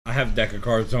I have a deck of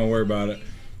cards. Don't worry about it.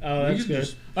 Oh, that's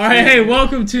good. All right, hey,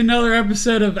 welcome to another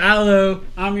episode of Allo.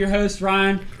 I'm your host,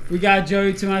 Ryan. We got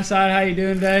Joey to my side. How you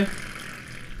doing today?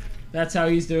 That's how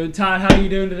he's doing. Todd, how you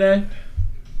doing today?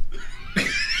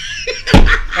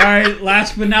 All right,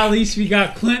 last but not least, we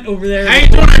got Clint over there. How you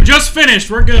doing? I just finished.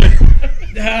 We're good.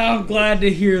 I'm glad to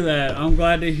hear that.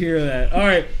 All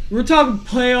right, we're talking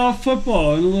playoff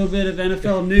football and a little bit of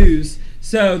NFL news.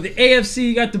 So the AFC,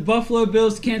 you got the Buffalo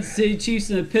Bills, Kansas City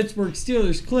Chiefs, and the Pittsburgh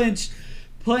Steelers clinched.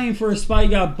 Playing for a spot, you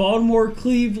got Baltimore,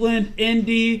 Cleveland,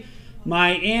 Indy,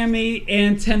 Miami,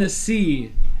 and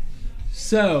Tennessee.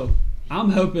 So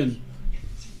I'm hoping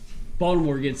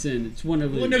Baltimore gets in. It's one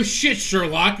of the. Well, no shit,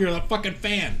 Sherlock. You're a fucking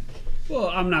fan. Well,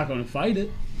 I'm not going to fight it.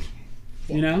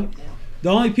 You know? The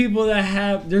only people that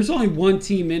have... There's only one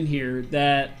team in here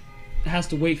that has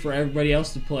to wait for everybody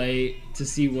else to play to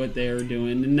see what they're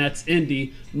doing, and that's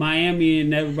Indy. Miami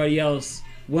and everybody else,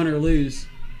 win or lose,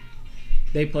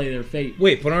 they play their fate.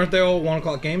 Wait, but aren't they all 1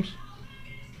 o'clock games?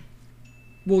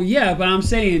 Well, yeah, but I'm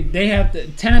saying they have to...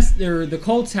 the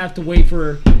Colts have to wait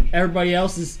for everybody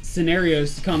else's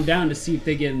scenarios to come down to see if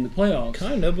they get in the playoffs.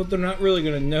 Kind of, but they're not really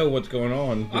going to know what's going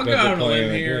on. I'll go out on a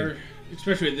limb here,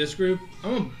 especially with this group. I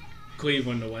want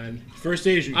Cleveland to win. First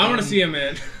Asian. I want to see them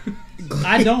in.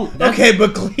 I don't. Okay,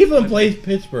 but Cleveland plays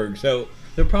Pittsburgh, so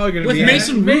they're probably going to be... With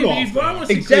Mason Rudolph. But I want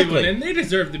to see Cleveland, and they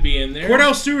deserve to be in there.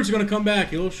 Cordell Stewart's going to come back.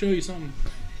 He'll show you something.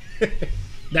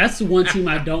 That's the one team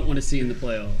I don't want to see in the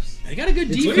playoffs. They got a good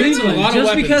It's defense. Cleveland. And a lot of Just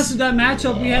weapons. because of that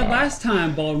matchup we had last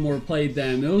time Baltimore played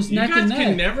them. It was You neck guys and neck.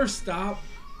 can never stop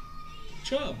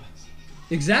Chubb.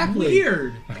 Exactly.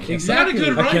 Weird. Exactly. Not a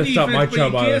good I run can't defense, stop my but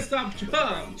Chubb you either. can't stop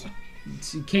Chubb.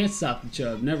 You can't stop the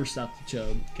Chubb. Never stop the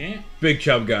Chubb. Can't. Big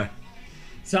Chubb guy.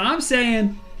 So I'm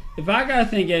saying, if I got to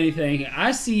think anything,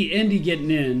 I see Indy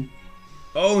getting in.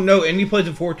 Oh, no, Indy plays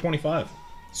at 4:25.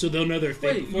 So they'll know their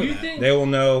fate Wait, before you that. think They will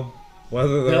know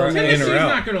whether they're in Tennessee's or out.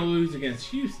 not going to lose against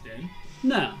Houston?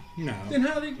 No. No. Then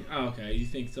how they? Oh, okay, you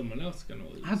think someone else is going to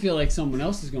lose? I feel like someone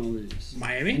else is going to lose.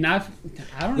 Miami? And I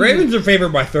don't Ravens are favored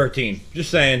by 13. Just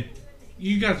saying.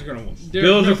 You guys are going to win.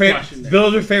 Bills There's are no question there.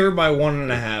 Bills are favored by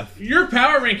 1.5. Your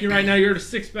power ranking right now, you're the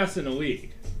 6th best in the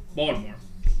league. Baltimore.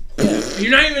 You're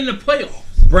not even in the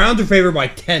playoffs. Browns are favored by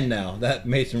 10 now. That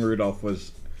Mason Rudolph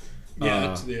was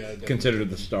considered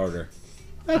the starter.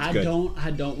 That's I good.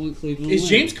 don't want Cleveland to Is win.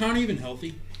 James Conner even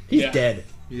healthy? He's Yeah. dead.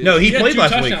 Yeah. No, he had played 2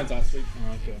 last week. touchdowns last week.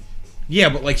 Oh, okay. Yeah,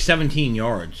 but like 17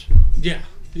 yards. Yeah,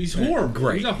 he's horrible.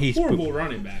 Great. He's a He's horrible poop.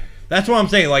 running back. That's what I'm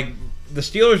saying. Like, the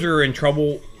Steelers are in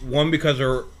trouble, one, because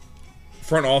their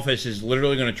front office is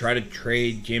literally going to try to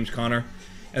trade James Conner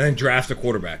and then draft a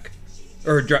quarterback.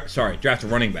 Or, draft a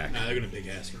running back. Nah, they're going to big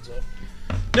ass himself.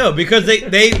 No, because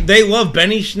they love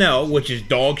Benny Snell, which is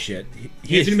dog shit.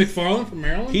 Anthony McFarland from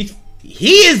Maryland?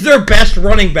 He is their best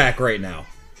running back right now.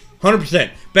 100%.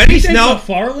 Benny You think Snell.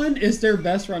 McFarland is their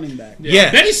best running back?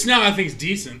 Yeah. Benny Snell, I think, is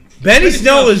decent. Benny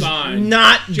Snell Snell's is fine.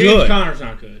 not James good. Connor's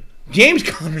not good. James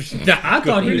Conner's not I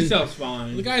thought he good. was- Himself's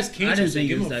fine. The guy's I cancer, didn't so think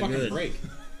give he him was a that fucking good. break.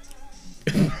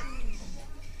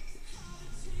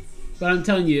 But I'm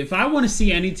telling you, if I want to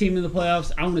see any team in the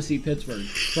playoffs, I want to see Pittsburgh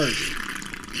first.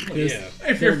 Oh, yeah.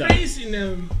 If They're you're done. facing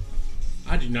them,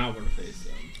 I do not want to face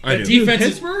them. I That do. defense is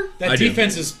Pittsburgh? that I do.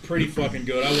 defense is pretty fucking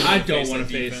good. I don't want want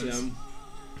to face them.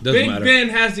 Doesn't Big matter. Ben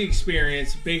has the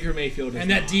experience. Baker Mayfield does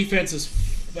And that not. defense is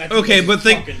Okay, but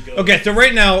think. fucking good. Okay, so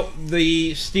right now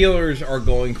the Steelers are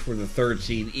going for the 3rd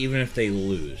seed, even if they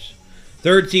lose.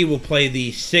 3rd seed will play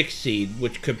the 6th seed,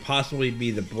 which could possibly be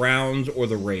the Browns or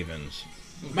the Ravens.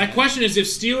 My question is, if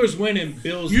Steelers win and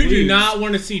Bills You lose, do not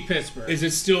want to see Pittsburgh. is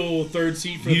it still 3rd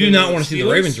seed for You the do not want to see the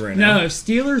Steelers? Ravens right now. No, if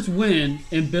Steelers win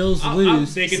and Bills I'll-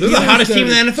 lose, they can- They're the Steelers hottest go team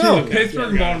in the to NFL. 2. Pittsburgh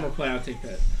and Yeah, Baltimore play. I'll take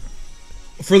that.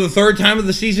 For the 3rd time of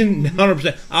the season,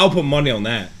 100%. I'll put money on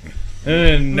that.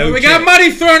 No, we got chance.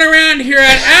 money thrown around here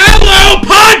at Allo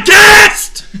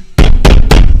Podcast.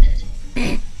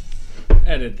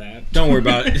 Edit that. Don't worry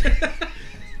about it.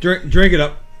 Drink it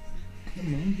up.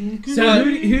 So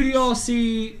who do y'all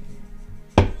see?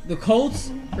 The Colts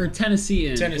or Tennessee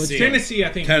in? Tennessee. Tennessee, I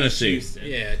think. Tennessee. beats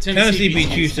Houston. Yeah, Tennessee beat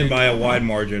Houston by a wide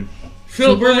margin.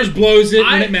 Philip Rivers blows it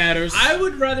when I- it matters. I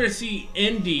would rather see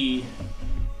Indy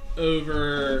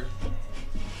over.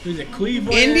 Who's it?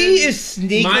 Cleveland. Indy is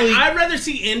sneaky. I'd rather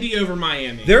see Indy over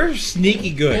Miami. They're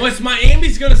sneaky good. Unless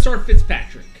Miami's going to start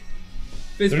Fitzpatrick.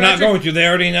 They're not going to. They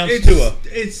already announced It's, Tua.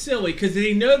 it's silly because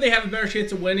they know they have a better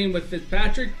chance of winning with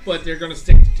Fitzpatrick, but they're going to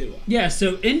stick to Tua. Yeah,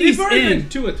 so Indy's They've already in. been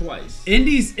Tua twice.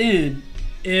 Indy's in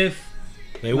if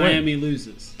They win. Miami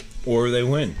loses. Or they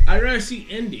win. I'd rather see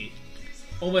Indy.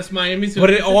 Unless Miami's going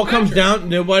But to it all comes down.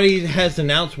 Nobody has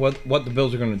announced what the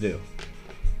Bills are going to do.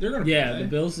 They're gonna Yeah, play. the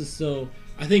Bills is still.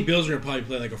 I think Bills are gonna probably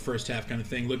play like a first half kind of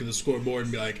thing. Look at the scoreboard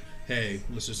and be like, "Hey,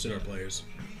 let's just sit our players."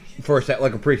 First,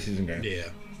 like a preseason game. Yeah.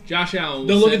 Josh Allen.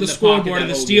 They'll will look sit at the in pocket scoreboard of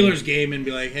that the whole Steelers game and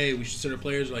be like, "Hey, we should sit our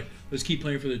players." Like, let's keep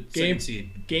playing for the Game second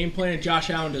seed. game plan. Josh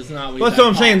Allen does not. Well, that's what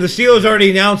I'm saying. The Steelers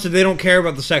already announced that they don't care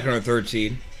about the second or third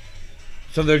seed.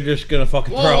 So they're just going to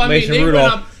fucking throw out Mason they went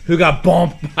Rudolph, up- who got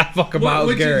bumped by fucking Myles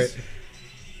which Garrett. is-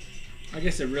 I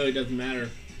guess it really doesn't matter.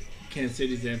 Kansas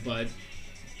City's in, but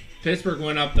Pittsburgh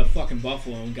went up to fucking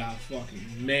Buffalo and got fucking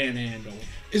manhandled.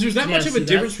 Is there that Yeah, much of so a difference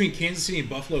that's- between Kansas City and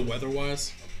Buffalo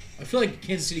weather-wise? I feel like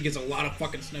Kansas City gets a lot of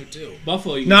fucking snow too.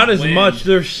 Buffalo, you Not can as win. much.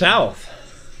 They're south.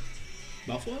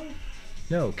 Buffalo.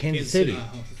 No, Kansas Kansas City.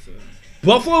 City.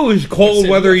 Buffalo is cold Said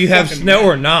whether what you have fucking snow man.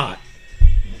 or not.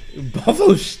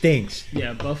 Buffalo stinks.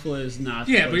 Yeah, Buffalo is not.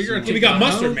 Yeah, but close you're gonna enough. take We got Mahomes-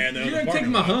 Mustard Man, though, You're in gonna the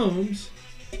take parking lot. Mahomes.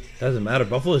 Doesn't matter.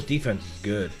 Buffalo's defense is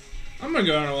good. I'm gonna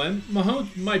go on a limb.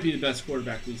 Mahomes might be the best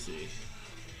quarterback we see,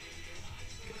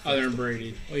 other than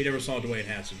Brady. Well, you never saw Dwayne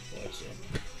Haskins play,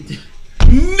 so.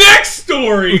 Next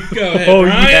story. Go ahead, Oh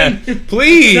Ryan. yeah,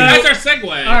 please. That's our segue.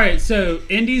 All right, so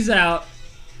Indy's out.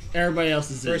 Everybody else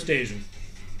is in. First Asian.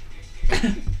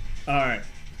 All right.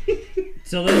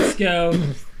 So let's go.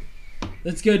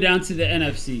 Let's go down to the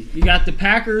NFC. You got the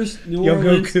Packers, New Yo,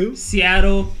 Orleans, Goku.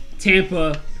 Seattle,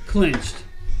 Tampa clinched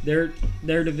their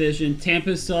division.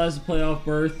 Tampa still has a playoff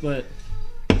berth, but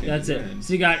that's it.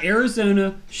 So you got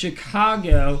Arizona,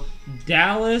 Chicago,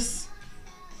 Dallas.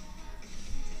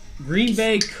 Green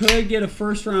Bay could get a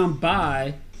first round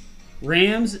bye.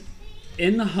 Rams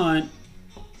in the hunt.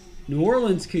 New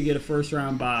Orleans could get a first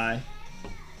round bye.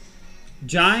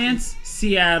 Giants,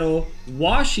 Seattle,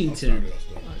 Washington.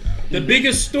 The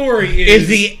biggest story Is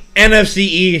the NFC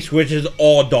East, which is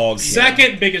all dog shit.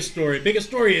 second biggest story. Biggest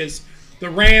story is the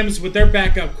Rams with their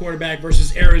backup quarterback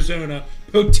versus Arizona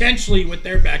potentially with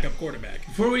their backup quarterback.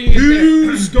 Before we get there,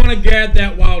 Who's gonna get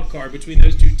that wild card between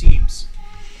those two teams?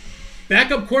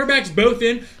 Backup quarterbacks both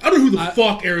in. I don't know who the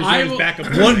fuck Arizona's will- backup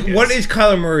quarterback is. What is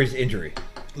Kyler Murray's injury?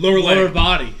 lower leg? lower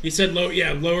body. He said lower.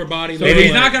 Yeah, lower body. So lower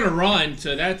he's leg. not gonna run,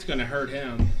 so that's gonna hurt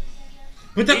him.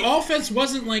 But the offense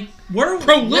wasn't like We're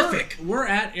prolific We're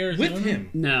at Arizona with him.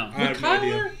 No. I have no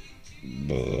idea.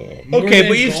 Kyler. More Okay, than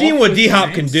but you've golf seen what with D Hop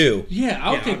Rams? can do. Yeah,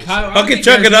 I'll Yeah, take obviously. Kyler. I can take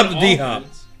chuck it up Arizona to D-Hop.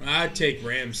 offense. I'd take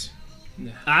Rams.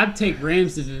 I'd take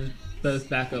Rams if it's both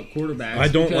backup quarterbacks. I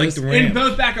don't like because- the And Rams.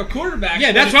 both backup quarterbacks.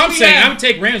 Yeah, that's what I'm saying. I would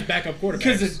take Rams backup quarterbacks.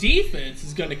 Because the defense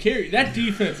is going to carry. That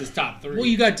defense is top 3. Well,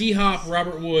 you got D Hop,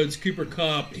 Robert Woods, Cooper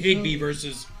Kupp, Higbee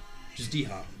versus just D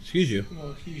Hop. Excuse you.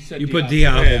 Well, you said You put D-Hop. D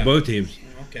Hop Yeah. on both teams.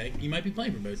 Okay, you might be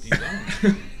playing for both teams. I don't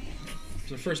know. It's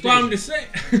the first Well, I'm Asian. just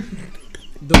saying.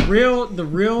 The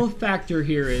real factor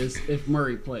here is if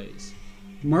Murray plays.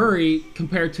 Murray,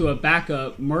 compared to a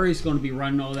backup, Murray's going to be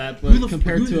running all that, but Who the-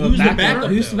 compared to a who's the backup, backup,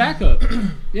 who's though? the backup?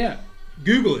 Yeah.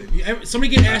 Google it.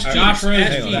 Somebody get Ask Josh Jeeves. Rosen.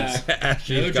 Ask Hang on. Jeeves.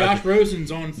 Actually, No, he's got Josh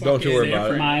Rosen's on fucking Don't you worry San about it.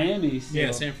 Fran. Miami. Still.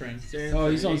 Yeah, San Fran. Oh,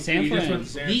 he's on San He just Fran. went to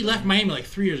San He Fran. left Miami like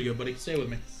 3 years ago, buddy. Stay with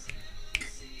me.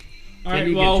 All Didn't right.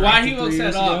 he get Well, why drafted he looks 3 that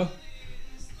years up? ago?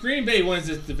 Green Bay wins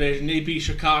this division. They beat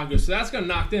Chicago, so that's going to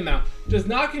knock them out. Does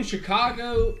knocking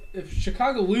Chicago, if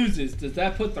Chicago loses, does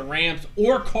that put the Rams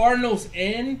or Cardinals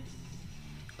in?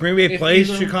 Green Bay If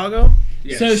plays either- Chicago?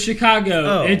 Yes. So Chicago,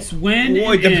 Oh. it's win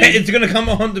Well, and end. it's going to come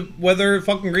on to whether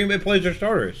fucking Green Bay plays their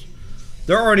starters.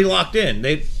 They're already locked in.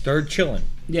 They're chilling.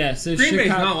 Yeah, so Green Bay's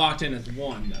Chicago. not locked in as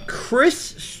one, though.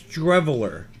 Chris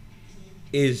Streveler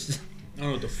is I don't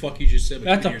know what the fuck you just said.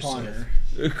 But That's keep a it to yourself.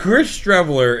 punter. Chris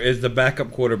Streveler is the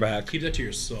backup quarterback Keep that to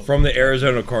yourself. from the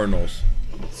Arizona Cardinals.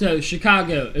 So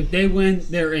Chicago, if they win,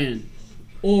 they're in.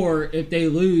 Or if they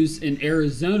lose and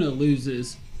Arizona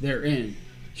loses, they're in.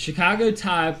 Chicago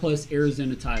tie plus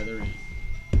Arizona tie, they're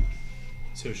in.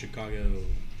 So Chicago.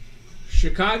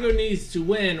 Chicago needs to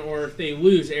win, or if they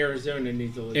lose, Arizona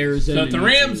needs to lose. Arizona So if the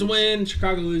needs to Rams lose. win,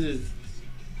 Chicago loses,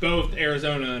 both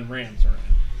Arizona and Rams are in.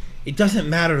 It doesn't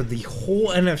matter. The whole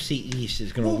NFC East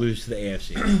is going to lose to the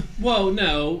AFC. Well,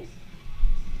 no.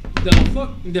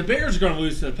 The Bears are going to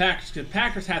lose to the Packers because the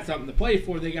Packers had something to play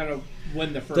for. They got to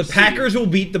win the The first. Packers will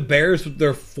beat the Bears with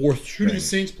their fourth Who do the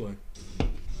string. Saints play?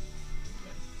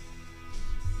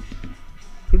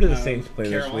 Who do the seed. Saints play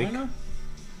this week? Carolina.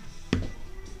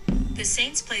 The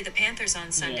Saints play the Panthers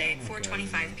on Sunday,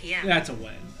 4:25 p.m. That's a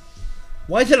win.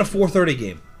 Why is it a 4:30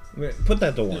 game? Put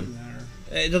that to Doesn't one. matter.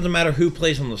 It doesn't matter who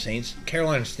plays on the Saints.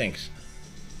 Carolina stinks.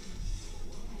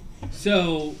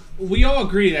 So we all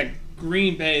agree that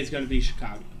Green Bay is going to be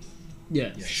Chicago.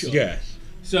 Yes. Sure. Yes.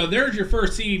 So there's your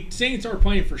first seed. Saints are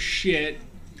playing for shit.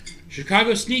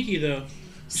 Chicago's sneaky though.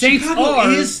 Saints are.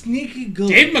 is sneaky good.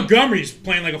 Dave Montgomery's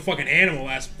playing like a fucking animal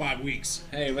last 5 weeks.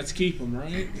 Hey, let's keep him,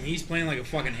 right? He's playing like a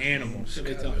fucking animal.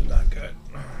 Not good.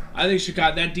 I think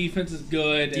Chicago, that defense is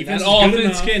good. Defense and that is good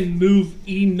offense enough. can move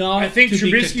enough. I think to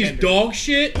be Trubisky's contender. dog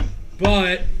shit,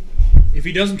 but if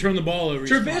he doesn't turn the ball over,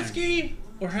 he's fine. Trubisky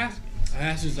or Haskins?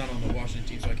 Haskins not on the Washington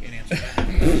team, so I can't answer that.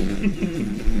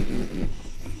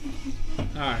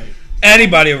 All right.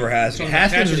 Anybody over Haskins. So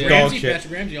Haskins is Patrick dog Ramsey, shit.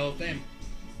 Patrick Ramsey, Hall of Fame.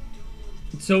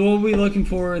 So what are we looking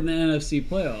for in the NFC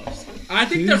playoffs? I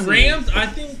think the Rams. I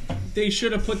think they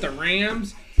should have put the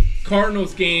Rams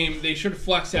Cardinals game. They should have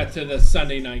flexed that to the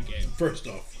Sunday night game First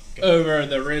off, over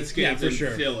the Redskins Yeah, for in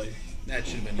sure. Philly. that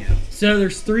should have been yeah. So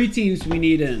there's 3 teams we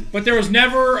need in. But there was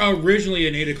never originally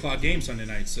an 8 o'clock game Sunday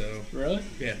night, so Really?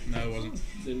 yeah, no, it wasn't.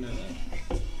 Didn't know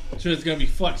that. So it's gonna be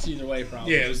flexed either way,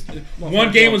 probably. Yeah, it was. Well, One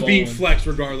for game was being bowling. flexed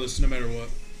regardless, no matter what.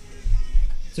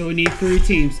 So we need 3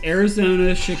 teams: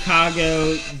 Arizona,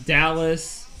 Chicago,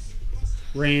 Dallas,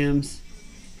 Rams.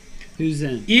 Who's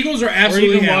in? Eagles are Or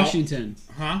absolutely even out. Washington.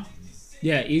 Huh?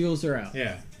 Yeah, Eagles are out.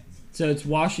 Yeah. So it's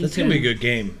Washington, That's gonna be a good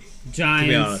game. To be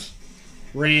Giants, honest.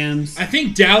 Rams. I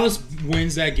think Dallas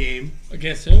wins that game.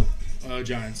 Against who?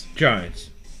 Giants, Giants.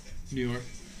 New York,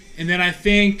 and then I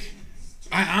think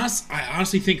I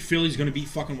honestly think Philly's going to beat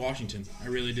fucking Washington. I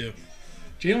really do.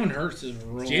 Jalen Hurts is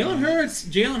rolling.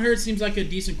 Jalen Hurts seems like a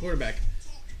decent quarterback.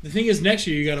 The thing is, next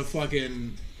year you got to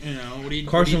fucking what do you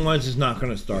Carson Wentz is not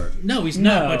going to start. No, he's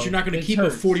not. No, But you're not going to it's keep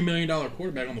Hurts. a $40 million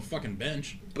quarterback on the fucking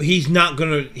bench. But he's not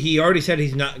going to. He already said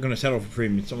he's not going to settle for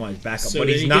premium. Somebody's backup. So but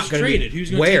then he's he not gets going to traded. be. Who's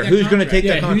gonna Where? take that Who's going to take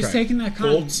contract? that Yeah, who's contract? taking that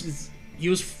Colts. contract? He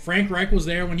was Frank Reich was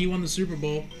there when he won the Super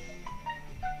Bowl.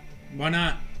 Why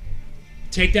not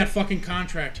take that fucking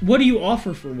contract? What do you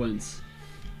offer for Wentz?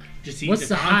 Just eat What's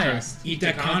the contract. highest? Eat the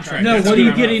that contract. No, That's what are you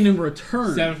what I'm getting in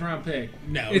return? 7th round pick.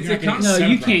 No, It's you're a not getting con- No, you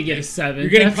seventh can't round get a pick. 7. You're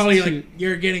getting That's probably too- like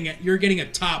you're getting a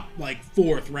top like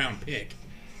 4th round pick.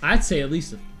 I'd say at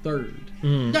least a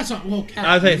 3rd. That's not well.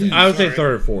 I would say Sorry.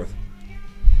 third or fourth.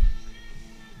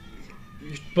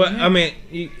 But I mean,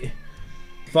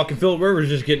 fucking Philip Rivers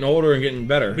is just getting older and getting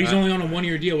better. But he's only on a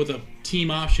 1-year deal with a team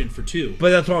option for 2. But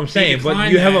that's what I'm saying. But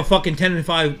declined you have that. a fucking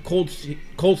 10-5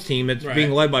 Colts team that's Right.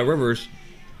 being led by Rivers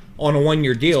on a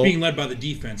 1-year deal. Being led by the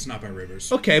defense, not by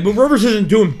Rivers. Okay, but Rivers isn't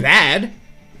doing bad.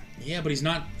 Yeah, but he's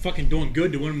not fucking doing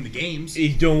good to win him the games.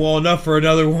 He's doing well enough for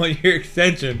another 1-year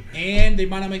extension. And they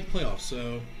might not make the playoffs,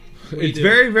 so what do you It's do?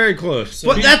 very, very close. So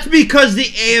but he- that's because the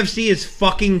AFC is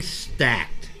fucking stacked.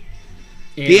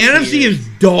 The And NFC is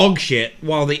dog shit,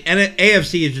 while the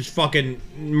AFC is just fucking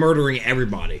murdering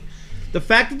everybody. The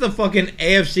fact that the fucking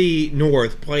AFC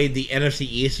North played the NFC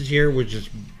East this year was just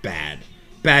bad.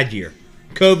 Bad year.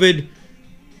 COVID,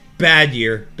 bad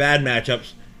year, bad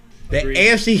matchups. The Agreed.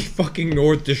 AFC fucking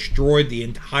North destroyed the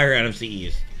entire NFC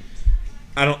East.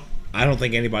 I don't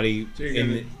think anybody So you're in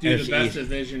gonna the do NFC the best East.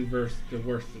 division versus the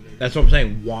worst division. That's what I'm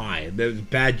saying. Why? That was a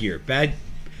bad year. Bad.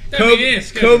 I mean,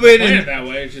 it's good to COVID plan and it that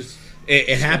way. It's just,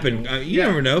 it happened. You Yeah.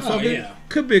 never know. Fucking yeah.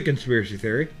 could be a conspiracy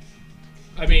theory.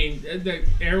 I mean,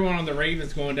 everyone on the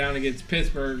Ravens going down against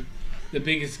Pittsburgh, the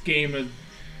biggest game of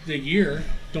the year,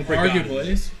 Don't break down arguably.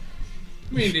 this.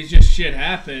 I mean, it's just shit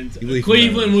happens. You leave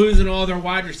Cleveland them. losing all their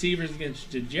wide receivers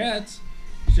against the Jets.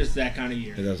 It's just that kind of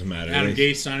year. It doesn't matter. Adam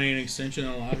It's- Gase signing an extension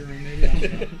in the locker room, maybe. I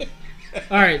don't know.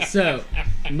 All right, so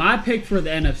my pick for the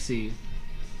NFC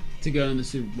to go in the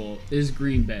Super Bowl is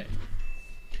Green Bay.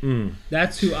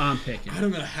 That's who I'm picking. I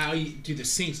don't know how you do. The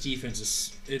Saints defense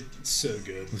is it's so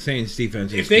good. The Saints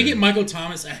defense. If is they good. get Michael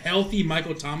Thomas, a healthy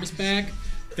Michael Thomas back,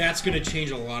 that's going to change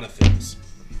a lot of things.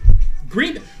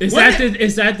 Green Is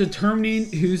that determining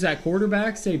who's at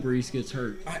quarterback? Say Brees gets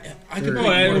hurt. I could Or- pick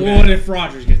Well, quarterback. what if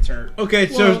Rodgers gets hurt? Okay,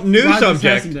 so Well, new Rodgers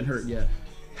subject. hasn't been hurt yet.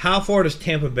 How far does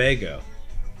Tampa Bay go?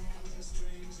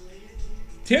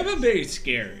 Tampa Bay is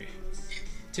scary.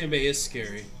 Tampa Bay is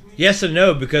scary. Yes and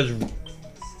no, because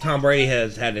Tom Brady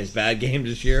has had his bad games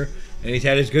this year, and he's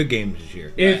had his good games this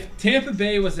year. If Tampa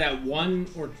Bay was at 1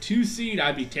 or 2 seed,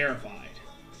 I'd be terrified.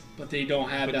 But they don't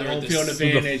have But that they're home the field s-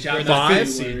 advantage. the I'm five not too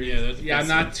seed. worried. Yeah, they're the Yeah, I'm fifth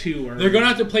not too worried. They're going to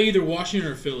have to play either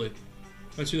Washington or Philly.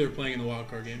 That's who they're playing in the wild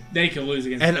card game. They can lose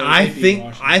against. And Philly. I They beat think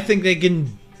Washington. they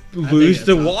can lose that's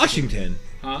to opposite. Washington.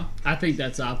 Huh? I think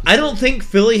that's opposite. I don't think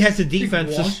Philly has the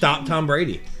defense to Washington- stop Tom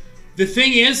Brady. The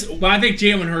thing is, But I think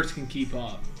Jalen Hurts can keep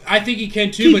up. I think he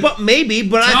can too. Keep but up, maybe,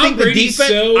 but I Tom think the Brady's defense.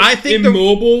 so I think the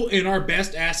immobile in our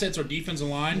best assets, our defensive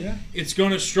line. Yeah. It's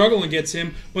going to struggle against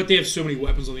him, but they have so many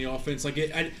weapons on the offense. Like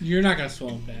You're not gonna slow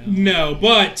him down. no,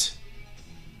 but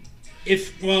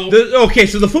if okay,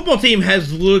 so the football team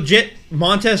has legit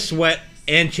Montez Sweat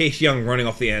and Chase Young running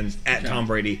off the ends at Okay. Tom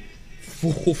Brady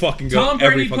full fucking go. Tom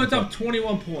every Brady fucking puts up time.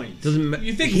 21 points. Doesn't ma-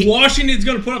 You think he- Washington's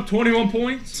going to put up 21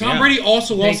 points? Tom Yeah. Brady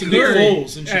also lost to They Nick could.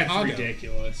 Foles in That's Chicago.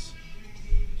 ridiculous.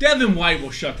 Devin White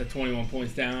will shut the 21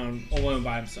 points down alone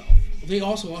by himself. They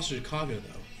also lost to Chicago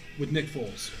though, with Nick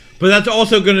Foles. But that's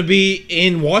also going to be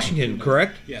in Washington,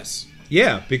 correct? Yes.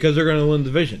 Yeah, because they're going to win the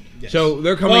division. Yes. So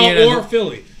they're coming in. Well, or As,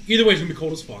 Philly. Either way, it's gonna be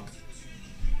cold as fuck.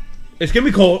 it's going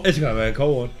to be cold. It's going to be a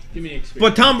cold one. Give me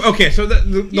experience. But Tom, okay, so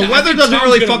the Yeah, I weather think doesn't Tom's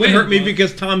really gonna fucking win, hurt me but-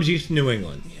 because Tom's used to New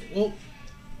England. Well,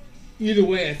 either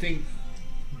way, I think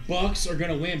Bucks are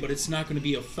gonna win, but it's not gonna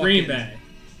be a fucking. Green Bay.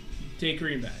 Take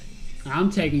Green Bay. I'm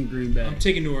taking Green Bay. I'm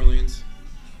taking New Orleans.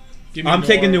 Give me I'm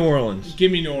taking New Orleans.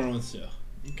 Give me New Orleans too.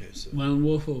 Okay, so Lone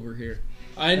Wolf over here.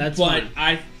 But fine.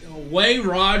 the way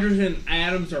Rodgers and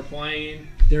Adams are playing,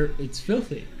 It's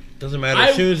filthy. Doesn't matter.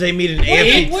 As soon as they meet an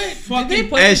AFC, Did they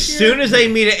play as this year? soon as they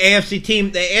meet an AFC team,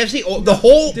 the AFC, the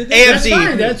whole Did they- That's AFC.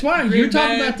 fine. That's fine. Green You're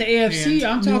talking Bay about the AFC.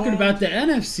 I'm and talking New about the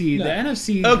NFC. No. The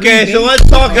NFC. Okay, Green so Bay- let's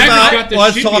talk Packers got about the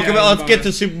let's shit talk beat about out of let's get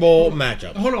them. to Super Bowl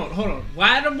matchup. Hold on.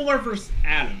 Lattimore versus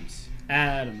Adams.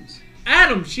 Adams.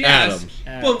 Adams, yes.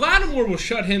 Adams. But Lattimore will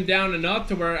shut him down enough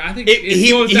to where I think He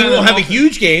slows down won't the have a offense.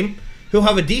 huge game. He'll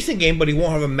have a decent game, but he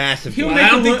won't have a massive He'll game. I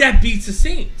don't make a think that beats the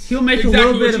Saints. He'll make Exactly a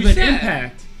little bit what of you an said.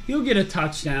 impact. He'll get a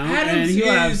touchdown, and Adams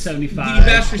he'll have is 75. the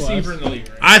best plus. receiver in the league.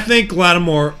 Right? I think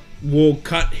Lattimore will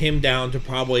cut him down to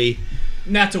probably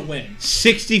And that's a win.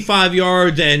 65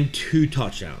 yards and 2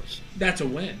 touchdowns. That's a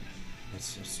win.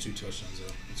 that's 2 touchdowns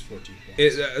though. That's 14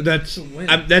 points. That's a win.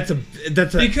 that's a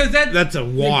Because that's a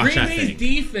wash. The I Green Bay's think.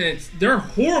 defense, they're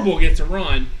horrible against the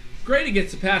run. Great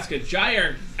against the pass because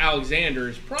Jair Alexander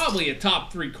is probably a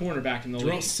top 3 cornerback in the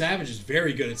Darrell league. Savage is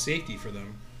very good at safety for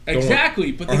them.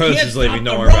 Exactly, but they Our host can't is stop leaving, the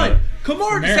don't worry about run. it.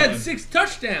 Kamara just had Maryland. 6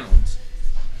 touchdowns.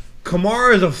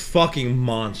 Kamara is a fucking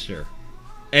monster,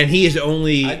 and he is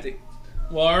only. I think.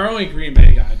 Well, our only Green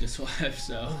Bay guy just left,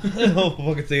 so. Oh,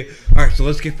 fucking thing. All right, so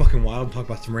let's get fucking wild and talk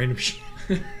about some random shit.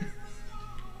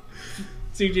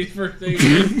 CJ's first thing.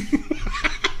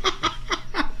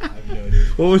 I have no idea.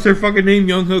 What was their fucking name?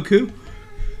 Young Hoku.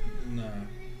 Nah.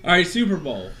 All right, Super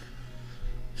Bowl.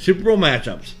 Super Bowl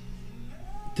matchups.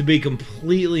 To be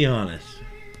completely honest,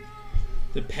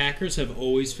 The Packers have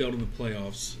always failed in the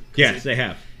playoffs. yes, they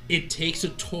have. It takes a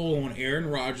toll on Aaron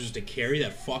Rodgers to carry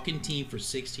that fucking team for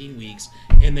 16 weeks,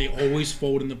 and they always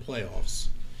fold in the playoffs.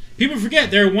 People forget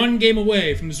they're 1 game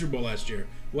away from the Super Bowl last year.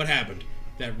 What happened?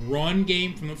 That run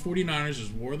game from the 49ers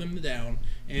just wore them down,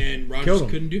 and Rodgers Killed 'em.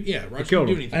 couldn't do. Yeah, Rodgers killed couldn't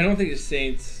do 'em. anything. I don't think the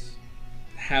Saints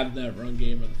have that run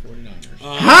game of the 49ers.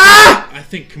 Ha! I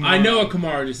think Kamara. I know what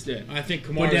Kamara just did. I think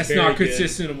Kamara. But that's not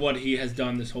consistent of what he has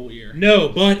done this whole year. No,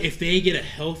 but if they get a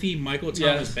healthy Michael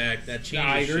Thomas Yes. back, that changes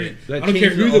I agree. shit. That I don't care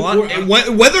changes who a the lot.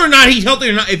 board- Whether or not he's healthy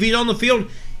or not, if he's on the field,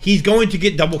 he's going to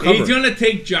get double coverage. He's going to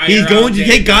take Jair He's going to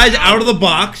take Alexander guys out of the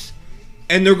box,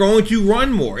 and they're going to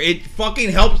run more. It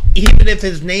fucking helps, even if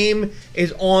his name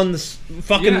is on the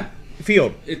fucking Yeah.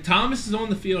 field. If Thomas is on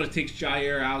the field, it takes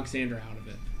Jair Alexander out of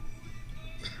it.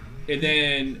 And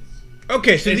then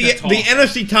Okay, so It's the a toss.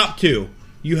 NFC top 2,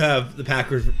 you have the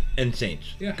Packers and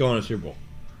Saints Yeah. going to Super Bowl.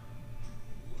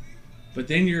 But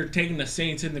then you're taking the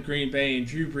Saints in the Green Bay, and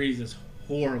Drew Brees is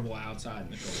horrible outside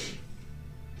in the goal.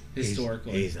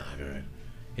 Historically. He's not good.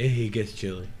 He gets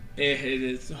chilly. It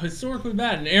is historically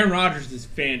bad. And Aaron Rodgers is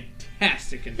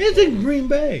fantastic in the It's goal. in Green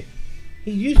Bay.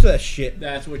 He's used to that shit.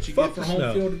 That's what you Fuck get for the home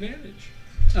snow. field advantage.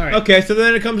 All right. Okay, so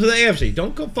then it comes to the AFC.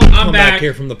 Don't go fucking I'm come back back.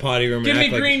 here from the potty room Give and me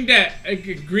act like... Green Day.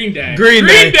 Green Day. Green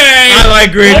Day. Day. I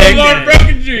like Green Hold Day. on,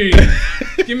 broken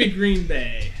dreams. Give me Green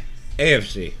Bay.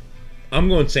 AFC. I'm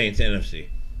going Saints, NFC.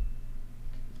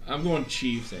 I'm going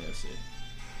Chiefs AFC.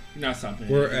 You're not stopping.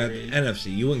 We're Andy at Reid.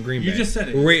 NFC. You went Green You Bay. just said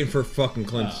it. We're waiting for fucking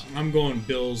Clint. I'm going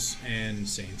Bills and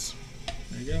Saints.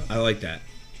 There you go. I like that.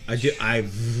 I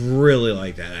really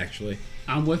like that, actually.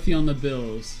 I'm with you on the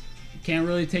Bills. Can't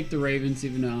really take the Ravens,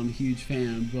 even though I'm a huge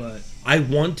fan, but I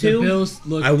want the to. Bills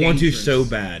look I want to dangerous. so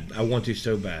bad. I want to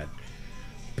so bad.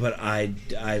 But I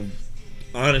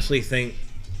honestly think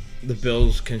the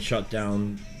Bills can shut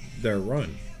down their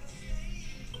run.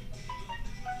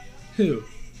 Who?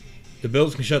 The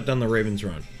Bills can shut down the Ravens'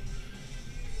 run.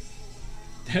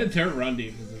 Their run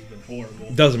defense has been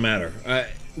horrible. Doesn't matter.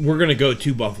 We're gonna go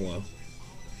to Buffalo.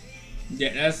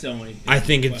 Yeah, that's the only. I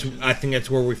think it's. question. I think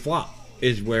that's where we flop.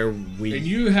 Is where we. And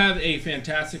you have a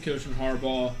fantastic coach in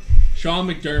Harbaugh. Sean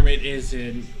McDermott is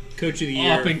an Coach of the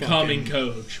year. up and coming fucking-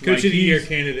 coach. Coach of the year he's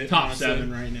candidate. Top honestly.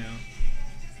 7 right now.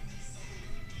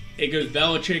 It goes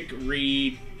Belichick,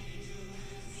 Reed,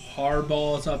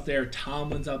 Harbaugh's up there,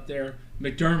 Tomlin's up there.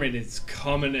 McDermott is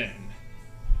coming in.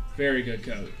 Very good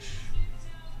coach.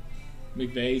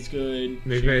 McVay's good.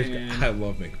 McVay's Shanahan, I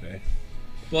love McVay.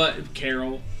 but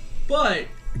Carroll. But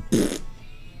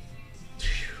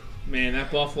man,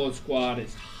 that Buffalo squad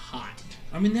is hot.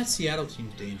 I mean, that Seattle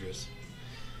team's dangerous.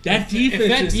 That defense. if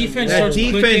that is defense That starts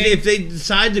defense, clicking- if they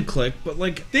decide to click, but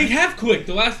like they have clicked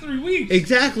the last 3 weeks.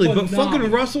 exactly, but Phenomenal.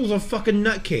 fucking Russell's a fucking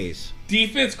nutcase.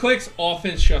 Defense clicks,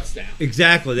 offense shuts down.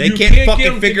 Exactly, they You can't can't get fucking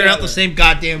 'em figure it out together. the same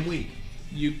goddamn week.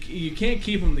 You can't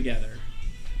keep them together.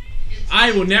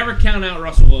 I will never count out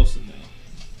Russell Wilson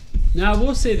though. Now I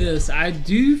will say this: I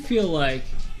do feel like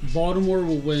Baltimore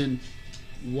will win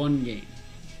one game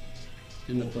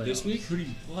in the playoffs. this week? Who do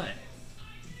you play?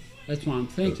 That's what I'm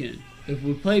thinking. If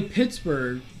we play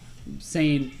Pittsburgh,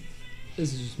 saying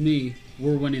this is just me,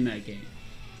 we're winning that game.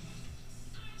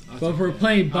 But if we're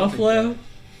playing Buffalo,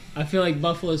 I feel like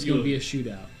Buffalo's going to be a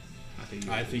shootout.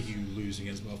 I think you lose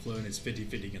against Buffalo, and it's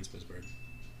 50-50 against Pittsburgh.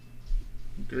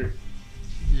 Agree.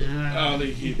 Nah.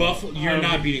 Buffalo, you're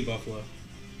not beating Buffalo.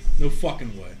 No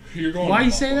fucking way. You're going. Why to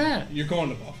you say Buffalo. that? You're going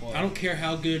to Buffalo. I don't care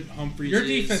how good Humphreys Your is.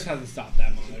 defense hasn't stopped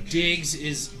that much. Diggs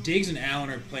and Allen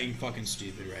are playing fucking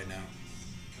stupid right now.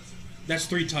 That's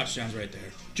 3 touchdowns right there.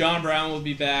 John Brown will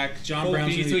be back. John Cole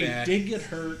Brown's gonna be Beasley back. did get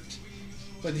hurt,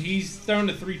 but he's thrown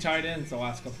to 3 tight ends the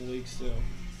last couple weeks, so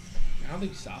I don't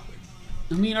think he's stopping.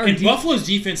 I mean, our And Buffalo's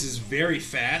defense is very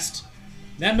fast.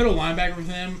 That middle linebacker for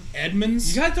them,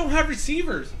 Edmonds. You guys don't have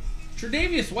receivers.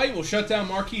 Tre'Davious White will shut down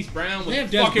Marquise Brown They have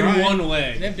with Des fucking Bryant. one They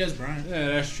leg. have Des Bryant. Yeah,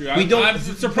 that's true. We don't. I'm But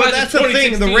surprised. that's at the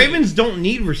thing. The 2016. Ravens don't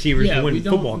need receivers yeah, to win we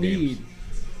football don't games. need.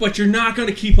 But you're not going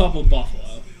to keep up with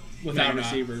Buffalo without you're not.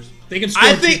 receivers. They can score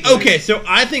I 2 think points. okay, so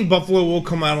I think Buffalo will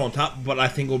come out on top, but I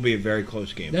think it'll be a very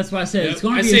close game. That's why I said it's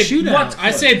going I to be a say- shootout.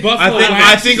 I say Buffalo. I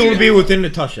waxes think you. it'll be within the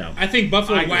touchdown. I think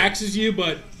Buffalo I agree. waxes you,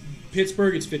 but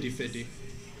Pittsburgh, it's 50-50.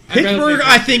 Pittsburgh,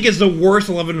 I think, is the worst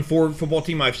 11-4 football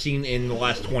team I've seen in the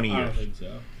last 20 I years. don't think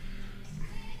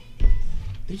so.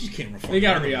 They just can't run. They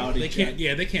got a run the ball. reality They can't. check.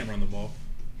 Yeah, they can't run the ball.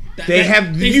 They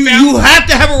have they you. found- You have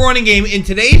to have a running game in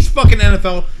today's fucking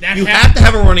NFL. That You hap- have to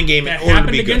have a running game in That order to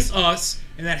happened be against good. us,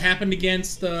 and that happened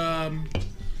against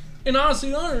And honestly,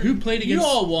 Who played You against-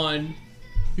 all won.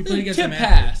 who played against Tip them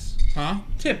pass. Huh?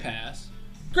 Tip pass.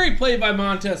 Great play by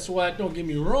Montez Sweat. Don't get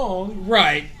me wrong.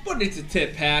 Right, But it's a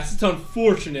tip pass. It's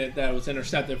unfortunate that it was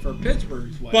intercepted for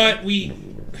Pittsburgh's way. but we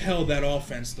held that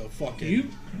offense though. Fucking you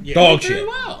yeah. Dog did very shit.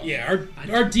 well. Yeah,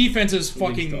 our defense is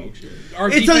fucking. dog shit. Our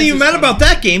It defense doesn't even is matter fucking- about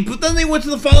that game, but then they went to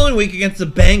the following week against the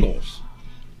Bengals.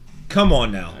 Come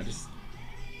on now.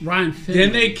 Ryan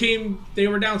Finley. Then they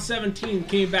were down 17,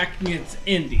 came back against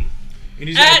Indy. And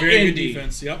he's got At a very Indy. good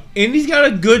defense. Yep. Indy's got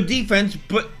a good defense,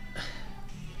 but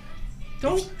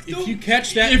If you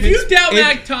catch that, If you doubt it-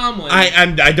 Mac Tomlin,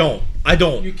 I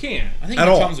don't. you can't. I think at Matt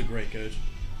all. Tomlin's a great coach.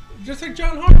 Just like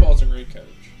John Harbaugh's a great coach.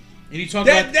 And you talk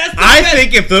That, about that's the I best-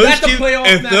 think if those that's the two playoff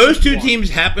if matchup those you two want. teams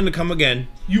happen to come again,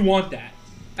 You want that.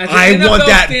 As an I want NFL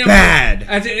that standpoint- bad.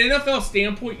 As an NFL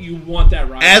standpoint, you want that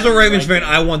right. as a Ravens fan,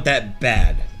 I want that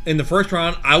bad. In the first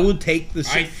round, I would take the.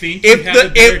 I think if you have the a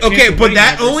better if chance okay, of but winning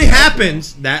that versus only Buffalo.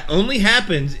 happens. That only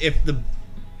happens if the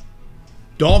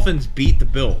Dolphins beat the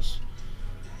Bills.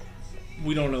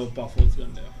 We don't know what Buffalo's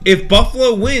going to do. If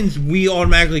Buffalo wins, we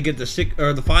automatically get the 6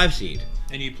 or the 5 seed.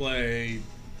 And you play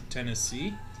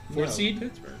Tennessee, 4th No, seed.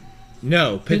 Pittsburgh.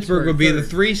 No, Pittsburgh Pittsburgh would be the third.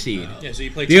 3 seed. Yeah, so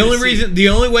you play. The only Tennessee. the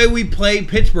only way we play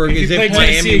Pittsburgh If is you if play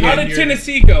Tennessee Miami again, How wins. did you're-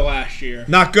 Tennessee go last year?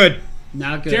 Not good.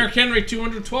 Not good. Derrick Henry,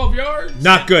 212 yards?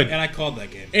 Not good. And I called that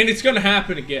game. And it's going to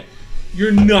happen again.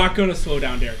 You're not going to slow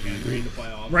down Derrick Henry in the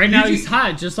playoffs. Right now You he's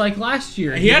hot, just like last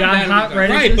year. He had a got bad hot week, right,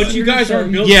 right, at but this you year, guys so-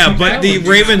 aren't built- Yeah, come but back the from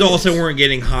Ravens 2 also weren't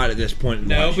getting hot at this point.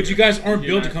 No, last but you year. guys aren't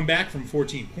built to not. come back from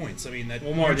 14 points. I mean, that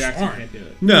Lamar you just Jackson aren't. can't do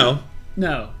it. No.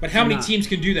 No. But how they're many not. teams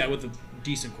can do that with a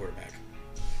decent quarterback?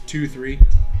 2, 3.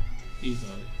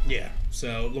 Easily. Yeah.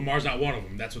 So Lamar's not one of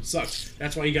them. That's what sucks.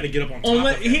 That's why you got to get up on top.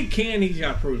 Only of him. he can. He's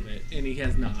got to prove it, and he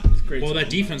has not. It's great. Well, that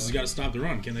stuff. defense has got to stop the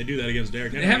run. Can they do that against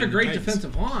Derrick Henry? They have a and the great Titans?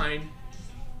 defensive line.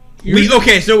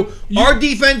 So our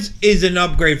defense is an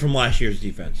upgrade from last year's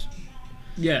defense.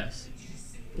 Yes.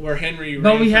 Where Henry,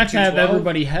 But ran we for have to have 212.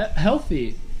 everybody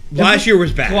healthy. Last year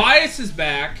was bad. Elias is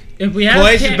back. If we have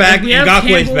Calais is Cam- back. if we have Ngakwe's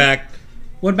Campbell, back.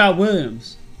 What about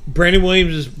Williams? Brandon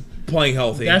Williams is playing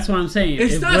healthy. That's what I'm saying.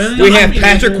 It's If not Williams we have is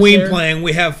Patrick Queen there- playing.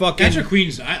 We have fucking Patrick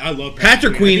Queen's. I love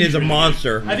Patrick Queen I think is a he's really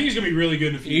monster. good. I think he's gonna be really good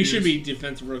in a few He years. should be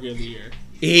defensive rookie of the year.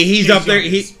 He's Chase up there.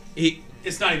 Young is. He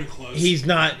It's not even close. he's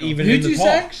not even Who'd in the you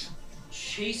say? talks.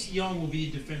 Chase Young will be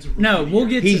defensive. Rookie No, of the we'll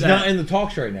year. get to He's that. not in the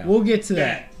talks right now. We'll get to Yeah,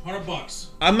 that. $100.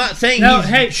 I'm not saying No, he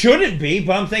hey. shouldn't be,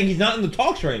 but I'm saying he's not in the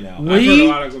talks right now. I've heard a We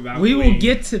lot about will Queen.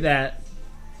 get to that.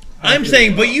 I'm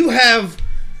saying, but you have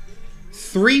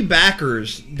three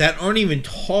backers that aren't even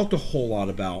talked a whole lot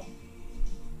about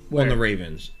Where? on the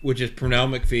Ravens, which is Pernell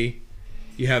McPhee.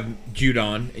 You have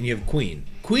Judon and you have Queen.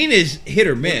 Queen is hit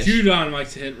or miss. Judon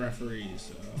likes to hit referees.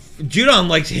 So. Judon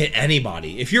likes to hit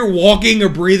anybody. If you're walking or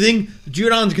breathing,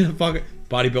 Judon's gonna fucking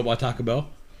body built by Taco Bell.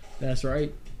 That's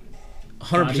right.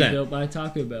 100%. Body built by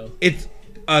Taco Bell. It's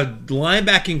a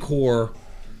linebacking core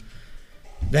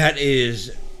that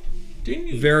is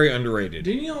very underrated.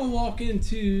 Didn't y'all walk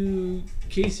into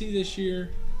KC this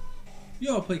year?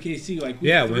 Y'all play KC like week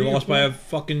Yeah, we 3 or lost by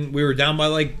 4? we were down by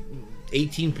like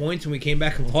 18 points and we came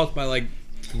back and lost by like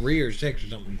 3 or 6 or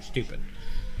something stupid.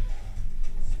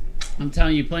 I'm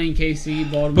telling you, playing KC,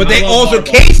 Baltimore. But they I love also,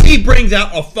 Baltimore. KC brings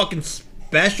out a fucking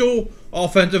special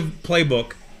offensive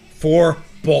playbook for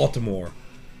Baltimore.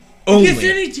 Against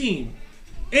Only. any team.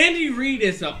 Andy Reid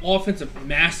is an offensive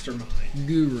mastermind.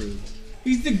 Guru.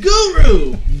 He's the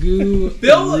guru.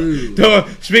 Guru.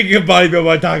 Speaking of body built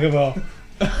by Taco Bell,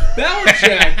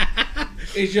 Belichick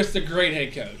is just a great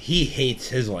head coach. he hates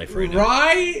his life right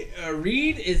now.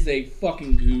 Reid is a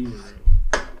fucking guru.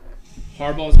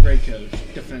 Harbaugh's a great coach.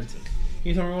 Defensive. Can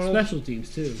you tell me one of those? Special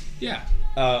teams, too. Yeah.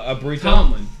 A burrito?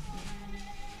 Tomlin.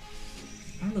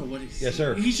 I don't know what he's. Yes,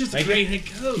 sir. He's just Thank a great head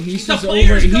coach. He's a just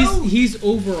player's over. coach. He's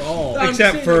overall. I'm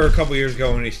Except saying for it. a couple years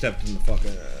ago when he stepped in the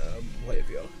fucking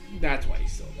playfield. That's why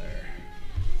he's still there.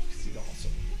 'Cause he's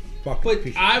awesome. Fuck But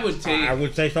piece of- I would take. I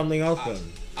would say something else, but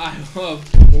I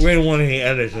love. we don't want any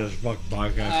edits to this fucking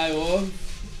podcast. I love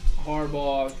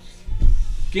Harbaugh.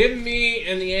 Give me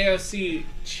in the AFC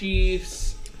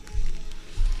Chiefs,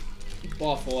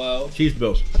 Buffalo. Chiefs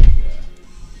Bills.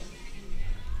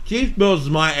 Chiefs Bills is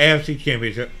my AFC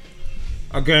championship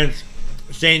against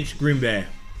Saints Green Bay.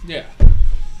 Yeah.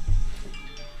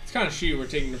 It's kind of shitty we're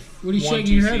taking the What are you 1, shaking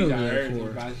 2 your head seeds over out of there everything.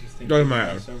 for? Guys just think Doesn't they're the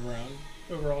matter. best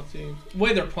overall team. The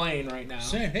way they're playing right now.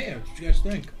 Saying, hey, what you guys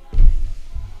think?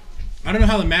 I don't know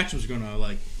how the match was gonna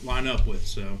like line up with,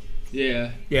 so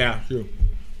Yeah. Yeah, true.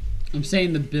 I'm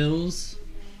saying the Bills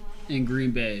and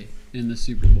Green Bay in the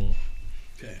Super Bowl.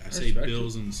 okay, I say respect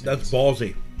Bills and Saints. That's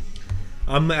ballsy.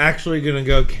 I'm actually gonna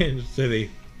go Kansas City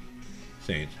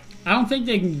Saints. I don't think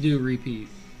they can do a repeat.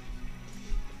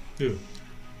 Who?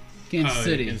 Kansas Oh,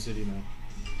 City. Kansas City, no.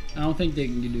 I don't think they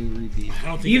can do a repeat. I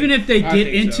don't think Even if they I get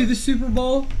think into so. the Super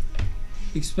Bowl,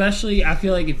 especially, I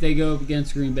feel like if they go up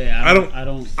against Green Bay, I don't.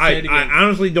 I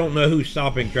honestly don't know who's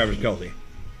stopping Travis Kelce.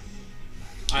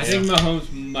 I think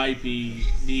Mahomes might be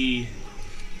the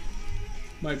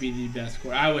best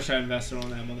quarterback. I wish I invested on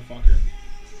that motherfucker.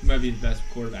 He might be the best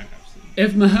quarterback I've seen.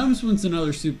 If Mahomes wins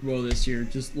another Super Bowl this year,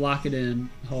 just lock it in,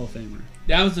 Hall of Famer.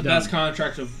 That was the Done. best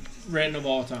contract written of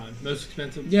all time. Most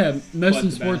expensive. Yeah, most But in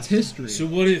the sports best. history. So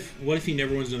what if he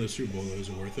never wins another Super Bowl though? Is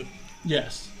it worth it?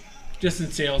 Yes. Just in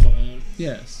sales alone.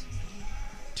 Yes.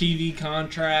 TV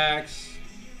contracts,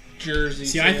 jersey.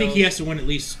 See, I think he has to win at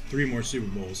least 3 more Super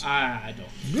Bowls. I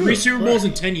don't. 3 Super Bowls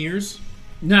in 10 years?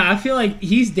 No, I feel like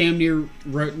he's damn near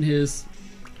wrote his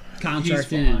He's contract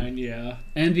fine. in. Yeah.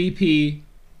 MVP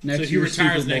next So if he year.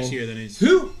 retires Super Bowl. next year, then he's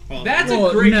Who? Oh, That's well,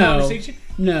 a great no. conversation.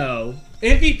 No.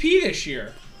 MVP this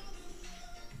year.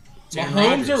 It's Aaron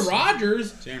Mahomes Rodgers. or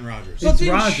Rodgers. It's Aaron Rodgers. But It's then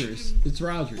Rodgers. It's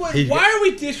Rodgers. But He's why are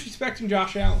we disrespecting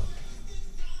Josh Allen?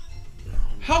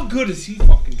 How good is he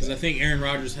fucking? Because I think Aaron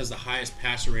Rodgers has the highest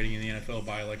passer rating in the NFL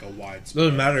by like a wide spread.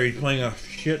 Doesn't matter. He's playing a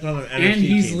shit ton of NFC And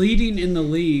he's teams. leading in the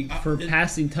league for it-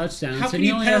 passing touchdowns. How and can he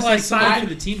you only has like penalize somebody 5. for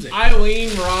the teams that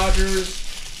Eileen Rodgers.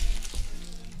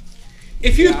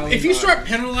 If Yeah, you start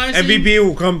penalizing MVP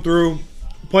will come through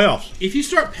playoffs. if you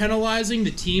start penalizing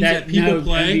the teams That- that, people no,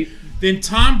 play, MVP then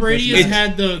Tom Brady has It's-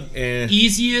 had the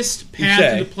easiest path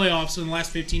say. to the playoffs in the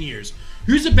last 15 years.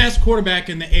 Who's the best quarterback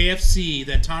in the AFC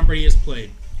that Tom Brady has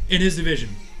played in his division?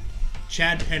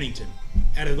 Chad Pennington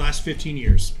out of the last 15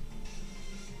 years.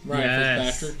 Ryan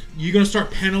Yes. Fitzpatrick. You going to start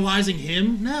penalizing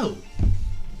him? No.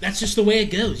 That's just the way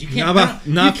it goes. You can't,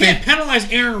 Not you can't penalize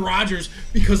Aaron Rodgers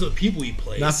because of the people he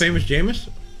plays. Not famous Jameis?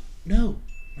 No.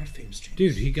 Not famous. James.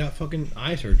 Dude, he got fucking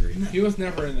eye surgery. He was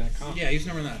never in that conference. Yeah, he's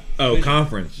never in that. Oh, division.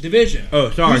 conference. Division.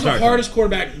 Oh, sorry, Who's sorry, the hardest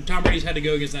quarterback Tom Brady's had to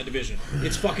go against in that division?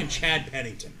 It's fucking Chad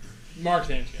Pennington. Mark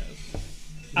Sanchez.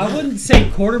 I wouldn't say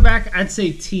quarterback. I'd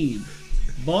say team.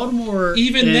 Baltimore.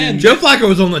 Even and- then, Joe Flacco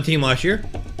was on the team last year.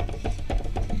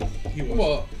 He was.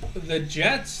 Well, the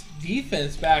Jets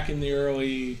defense back in the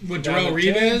early With Darrell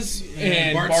Reeves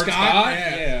and Bart Bart Scott? Scott.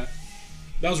 Yeah. Yeah.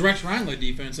 That was Rex Ryan led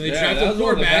defense, and they Yeah, drafted that a was one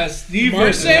of the quarterback, best Mark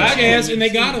defenses back Sanchez, in and they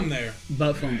the got league. him there.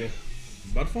 butt fumble.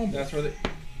 But fumble. That's where they.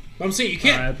 But I'm saying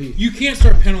you RIP. can't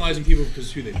start penalizing people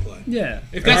because who they play. Yeah.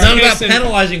 If It's that's not the about case, then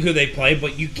penalizing who they play,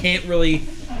 but you can't really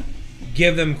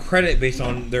give them credit based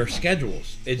on their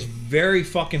schedules. It's very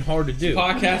fucking hard to do.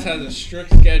 Podcast has a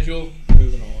strict schedule.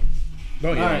 Moving on.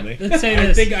 Don't All yell at right, me. let's say I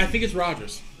this. think it's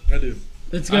Rodgers. I do.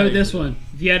 Let's go with this one.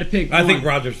 If you had to pick I one, think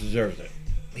Rodgers deserves it.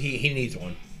 He needs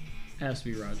one. has to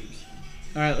be Rodgers.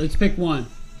 All right, let's pick one.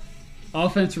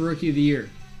 Offensive Rookie of the Year.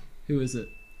 Who is it?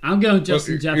 I'm going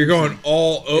Justin Jefferson. You're going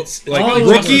all like all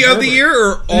rookie Justin of the year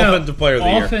or No, offensive player of the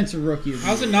year? Offensive Rookie of the Year.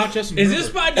 How's it not Justin? Is Herbert? this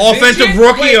by division? Offensive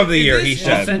rookie Wait, of the is year, this he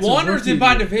said. Offensive one or is rookie it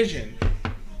by of the year. division?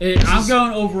 I'm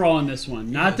going overall on this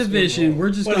one, not it's division. overall. We're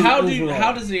just But going how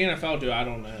overall. does the NFL do? I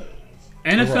don't know.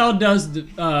 NFL does the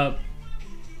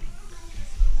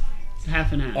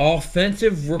half and half.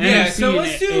 Offensive rookie. Yeah, NFC so and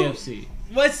let's do- AFC.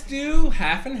 Let's do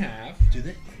half and half, Do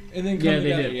they? and then come Yeah, they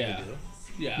together. do. Yeah,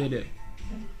 yeah. They do.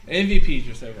 MVP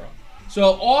just overall.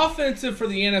 So offensive for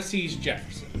the NFC is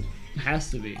Jefferson.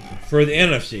 Has to be. For the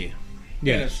NFC.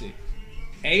 Yes. NFC.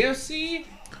 AFC,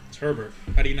 It's Herbert.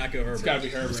 How do you not go Herbert? it's got to be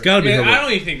Herbert. It's gotta be Herbert. I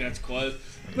don't even think that's close.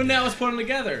 But now let's put them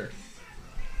together.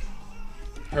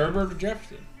 Herbert or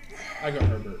Jefferson? I go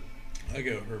Herbert. I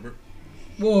go Herbert.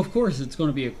 Well, of course, it's going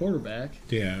to be a quarterback.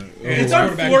 Yeah. It's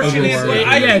quarterback unfortunate. over but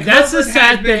I Yeah, think that's the Herbert has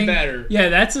sad been thing. Better. Yeah,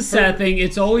 that's a sad Herbert. thing.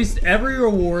 It's always every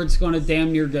reward's going to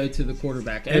damn near go to the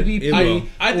quarterback. MVP. it will.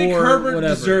 I think or Herbert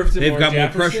whatever. deserves it They've more. got more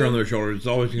Jefferson. pressure on their shoulders. It's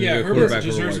always going to Yeah, be a Herbert quarterback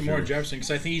deserves over it more wide Jefferson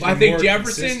because I think he's I been think more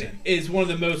Jefferson consistent. is one of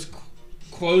the most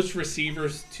close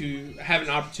receivers to have an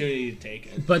opportunity to take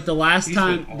it. But the last He's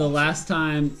time, been the awesome. last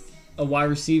time a wide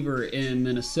receiver in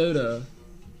Minnesota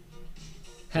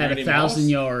had Randy 1,000 Moss?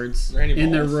 yards Randy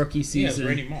in their Moss? rookie Yeah, season,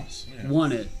 Randy Moss. Yeah.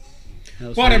 won it. That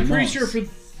was But Randy I'm pretty Moss. sure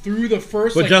through the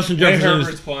first But like, Justin Herbert's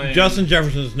Jefferson's playing. Justin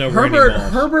Jefferson's no Randy Herbert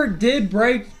Moss. Herbert did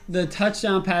break the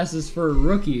touchdown passes for a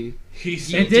rookie.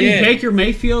 He's And did. didn't Baker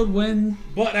Mayfield win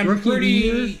but I'm Rookie of the pretty.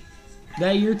 Year?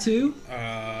 that year too?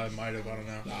 I might have. I don't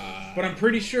know. But I'm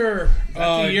pretty sure.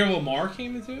 that's the year Lamar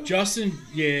came into. Justin.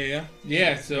 Yeah.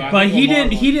 Yeah, so I But think he Lamar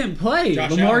didn't. won. He didn't play.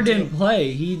 Josh Lamar Allen, didn't too.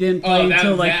 play. He didn't play Oh, that-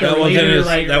 until like that- the That wasn't later. his.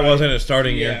 Like, That wasn't his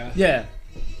starting Yeah. year. yeah.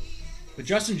 But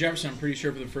Justin Jefferson, I'm pretty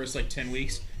sure for the first like 10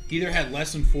 weeks, he either had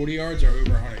less than 40 yards or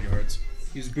over 100 yards.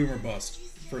 He was boom or bust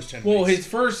first 10 Well, weeks. his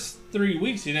first 3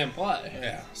 weeks he didn't play.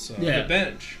 Yeah. So Yeah. The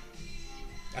bench.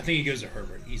 I think he goes to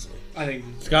Herbert easily. I think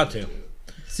It's got to.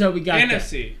 So we got that.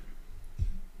 NFC.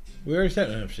 We already said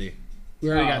NFC. We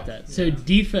already Oh, got that. So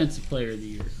defensive player of the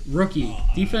year, rookie,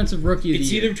 defensive rookie of the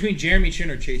It's year. either between Jeremy Chin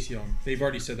or Chase Young. They've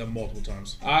already said that multiple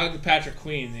times. I go Patrick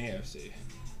Queen in the AFC.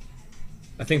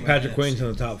 I think Patrick Queen's in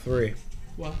the top 3.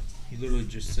 What? He literally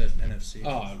just said NFC.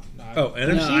 Oh, no. Oh,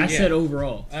 NFC. No, I Yeah. said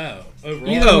overall. Oh, overall.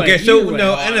 Either Oh, way, okay. So either way.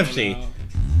 no I don't NFC. know.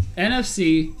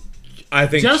 NFC, I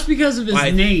think just because of his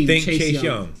I name, think Chase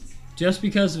Young. Just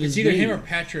because of his It's either name. him or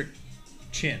Patrick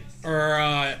Chin.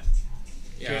 Or,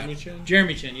 Jeremy Chin?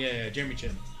 Jeremy Chin. Yeah, Jeremy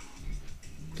Chin.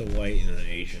 It's a white and an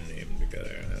Asian name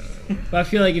together. But I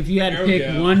feel like if you had to There we pick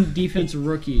go. one defensive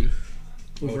rookie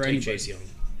We'll over take anybody, Chase Young.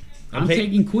 I'm ta-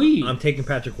 taking Queen. I'm taking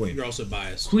Patrick Queen. You're also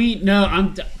biased. Queen.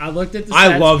 No, I looked at the. I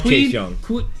stats. love Queen, Chase Young.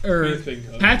 Queen's been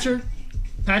good.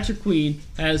 Patrick Queen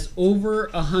has over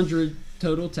 100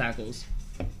 total tackles,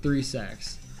 3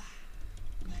 sacks.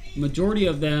 Majority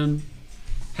of them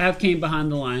have came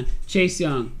behind the line. Chase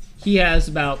Young, he has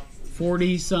about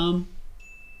 40 some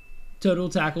total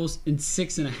tackles and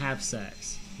 6.5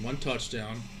 sacks. 1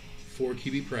 touchdown, 4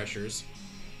 QB pressures,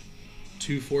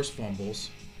 2 forced fumbles.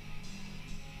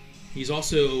 He's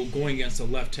also going against a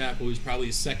left tackle who's probably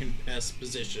his second best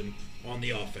position on the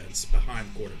offense behind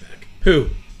the quarterback. Who?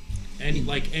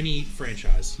 Any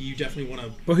franchise, you definitely want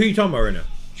to But who are you talking about right now?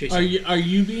 chase. Are Young.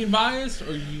 you being biased,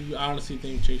 or you honestly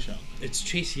think Chase Young? It's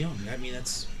Chase Young. I mean,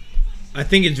 that's I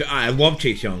think it's. I love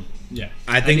Chase Young. Yeah.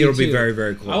 I think do it'll be too. very,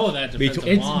 very close. I love that defensive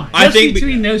It's line. I just think-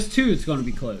 between those two, it's going to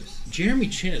be close. Jeremy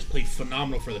Chin has played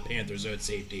phenomenal for the Panthers though at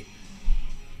safety.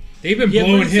 They've been Yeah, but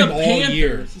blowing it's him the all Panthers.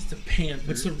 year. It's the Panthers.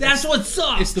 It's the- That's what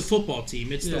sucks. It's the football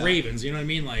team. It's the Yeah. Ravens. You know what I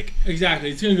mean? Like, Exactly.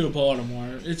 It's going to go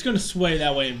Baltimore. It's going to sway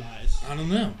that way in bias. I don't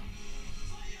know.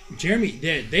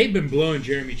 They've been blowing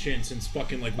Jeremy Chin since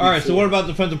fucking like. All right. So week what 4. about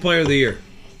defensive player of the year?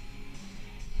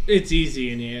 It's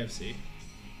easy in the AFC.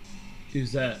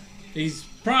 Who's that? He's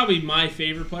probably my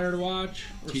favorite player to watch.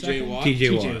 or TJ second. Watt?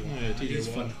 TJ Watt. Yeah, TJ He's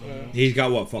Watt. fun. He's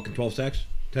got what? Fucking 12 sacks?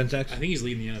 10 sacks? I think he's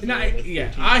leading the NFL. No, like yeah,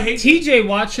 14. I hate. TJ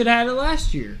Watt should have had it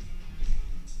last year.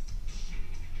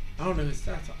 I don't know his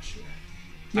stats last year.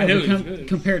 Yeah, I know but he's good.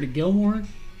 compared to Gilmore.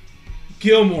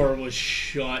 Gilmore was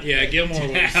shut. Yeah, Gilmore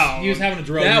was. down. He was having a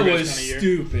Darrell That Reeves was kind of year.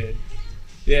 stupid.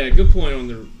 Yeah, good point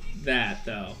on that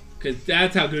though, because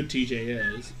that's how good TJ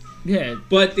is. Yeah,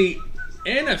 But the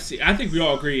NFC, I think we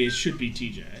all agree it should be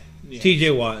TJ. Yeah.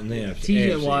 TJ Watt in the NFC.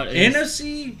 TJ Watt is.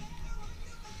 NFC.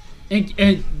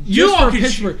 And You just all for can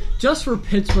Pittsburgh, just for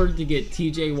Pittsburgh to get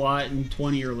T.J. Watt in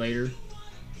 20 or later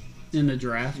in the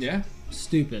draft, Yeah.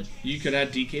 stupid. You could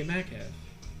add DK Metcalf.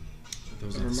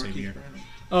 Those Or are the same Marquise year. Brown.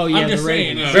 Oh yeah, I'm the just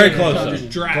saying. Ravens. Very yeah, close. I'm though. just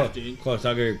drafting. Close.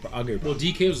 I'll give you. Well,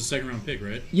 DK was a second round pick,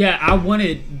 right? Yeah, I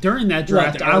wanted during that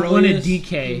draft. the I wanted earliest you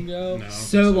can DK go? No.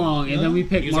 so long, and then we He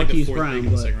picked was like the Marquise fourth Brown. pick in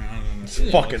the But second round. I don't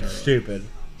know. Fucking that's stupid.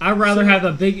 I'd rather have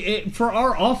a big for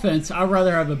our offense. I'd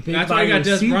rather have a big. That's why I got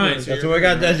Des receiver. Bryant. That's what I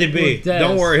got. Desi B. With Dez.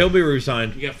 Don't worry, he'll be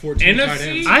re-signed. You got 14 tight NFC?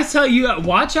 ends. I tell you,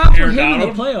 watch out for Aaron him in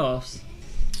Donald? the playoffs.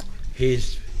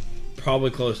 He's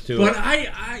probably close to But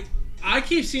it. I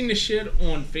keep seeing this shit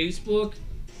on Facebook.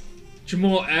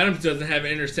 Jamal Adams doesn't have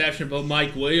an interception, but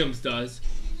Mike Williams does.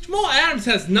 Jamal Adams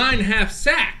has 9.5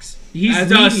 sacks He's as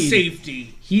leading. a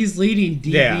safety. He's leading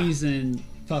Yeah. DBs and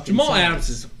fucking. Jamal sacks. Adams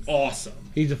is awesome.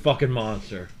 He's a fucking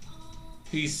monster.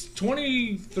 He's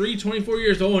 23, 24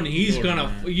 years old, and he's Lord, gonna.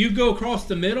 man. You go across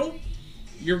the middle,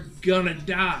 you're gonna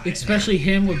die. especially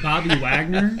him with Bobby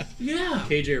Wagner. Yeah.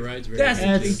 KJ Wright's very That's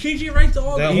good. KJ Wright's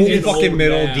all That he's whole getting fucking old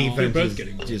middle now. defense They're both is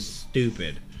getting old. just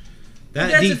stupid. That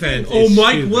That's the defense thing. is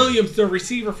Mike stupid. Williams, the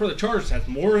receiver for the Chargers, has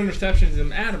more interceptions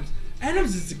than Adams.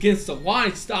 Adams is against the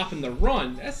line stopping the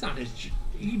run. That's not his.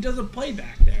 He doesn't play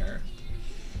back there.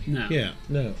 No. Yeah,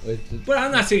 no. But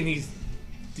I'm not saying he's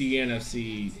the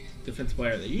NFC Defensive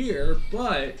Player of the Year,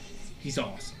 but he's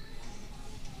awesome.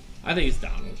 I think it's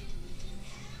Donald.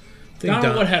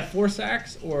 Donald would have 4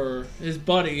 sacks, or his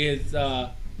buddy is the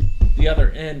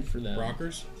other end for them.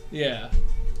 Rockers? Yeah.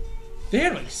 They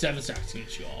had like 7 sacks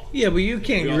against y'all. Yeah, but you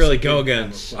can't We also really did go have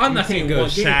against. I'm not you saying can't go one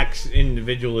game. sacks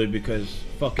individually because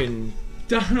fucking.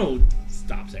 Donald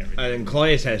stops everything. And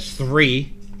Calais has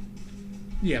 3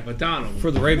 Yeah, but Donald for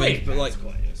the Ravens, way but like. past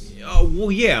Calais. Oh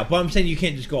well, yeah, but I'm saying you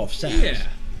can't just go off sacks. Yeah.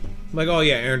 I'm like, oh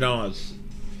yeah, Aaron Donald's.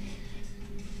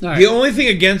 All right. The only thing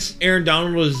against Aaron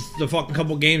Donald was the fucking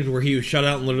couple games where he was shut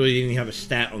out and literally didn't even have a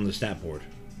stat on the stat board.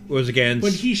 It was against.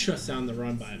 But he shuts down the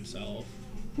run by himself.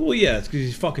 Well, yeah, it's because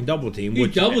he's fucking double teamed. He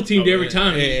double teamed every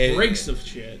time. He yeah, breaks of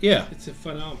shit. yeah. It's a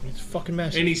phenomenal. It's fucking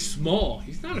massive. And he's small.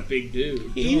 He's not a big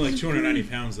dude. He's only like 290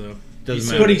 pounds, though. Doesn't He's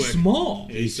matter. But he's quick. small.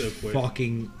 Yeah, he's so quick.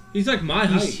 fucking. He's like my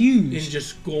height. He's huge. And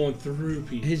just going through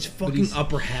people. His fucking he's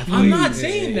upper half. I'm not is-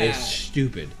 saying is that.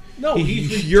 stupid. No,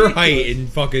 he's your ridiculous. height and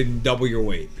fucking double your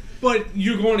weight. But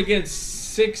you're going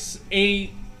against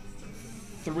 6'8",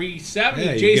 370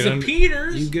 Yeah, you Jason get on-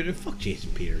 Peters. You get it. Fuck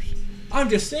Jason Peters. I'm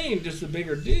just saying, just a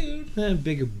bigger dude.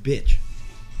 Bigger bitch.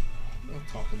 Don't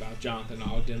talk about Jonathan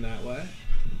Ogden that way.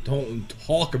 Don't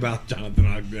talk about Jonathan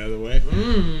Ogden the other way.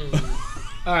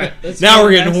 All right. Let's Now go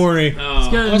we're getting next. horny. Let's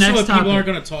go to the Also, next what people topic. aren't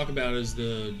going to talk about is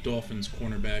the Dolphins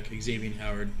cornerback, Xavier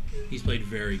Howard. He's played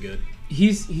very good.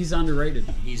 He's underrated.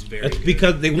 He's very That's good.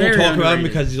 because they won't Very talk about him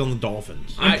underrated. because he's on the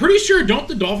Dolphins. I'm pretty sure, don't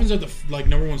the Dolphins have the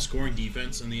number 1 scoring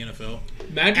defense in the NFL?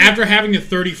 Imagine After having the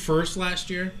 31st last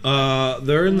year?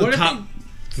 They're in the What if top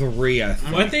 3, I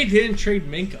think. what if they didn't trade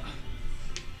Minka?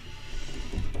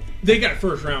 They got a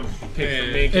first round pick Yeah.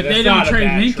 from Minka. If That's they not don't a trade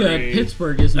bad Minka, trade.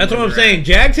 Pittsburgh isn't. That's what where I'm they're saying.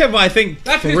 Jags have, I think,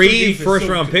 That Pittsburgh 3 defense is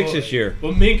first-round so picks good. this year.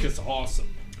 But Minka's awesome.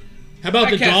 How about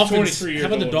That the cat's Dolphins? 23 years How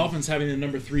about the old. Dolphins having the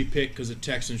number 3 pick because the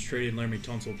Texans traded Laremy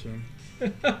Tunsil to him?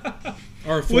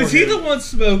 Or Was he for the him. one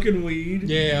smoking weed?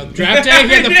 Yeah, draft day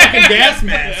he had the fucking gas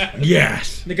mask.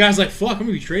 Yes. The guy's like, "Fuck, I'm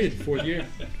gonna be traded the 4th year."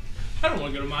 I don't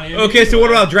want to go to Miami. Okay, so what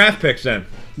about draft picks then?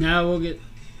 Now we'll get.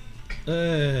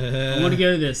 I want to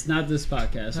go to this, not this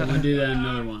podcast. I want to do that in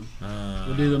another one.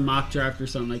 We'll do the mock draft or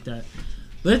something like that.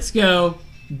 Let's go.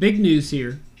 Big news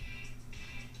here.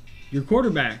 Your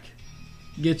quarterback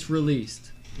gets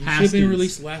released. He should have Haskins. been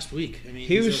released last week. I mean,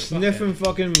 He he's was a sniffing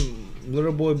fuckhead. fucking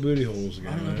little boy booty holes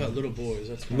again. I don't know man. about little boys.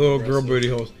 That's kind Little of girl aggressive. booty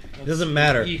holes. That's Doesn't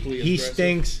matter. equally He aggressive.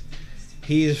 stinks.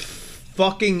 He's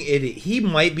fucking idiot. He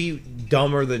might be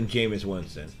dumber than Jameis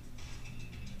Winston.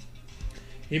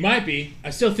 He might be. I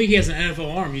still think he has an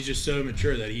NFL arm. He's just so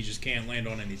mature that he just can't land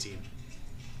on any team.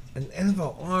 An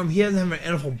NFL arm. He doesn't have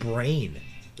an NFL brain.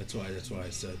 That's why I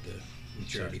said the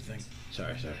maturity thing.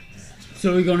 Sorry.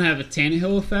 So we're gonna have a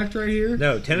Tannehill effect right here.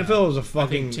 No, Tannehill is a I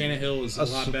fucking. think Tannehill is a a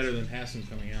lot s- better than Haskins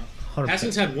coming out. 100%.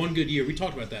 Haskins had one good year. We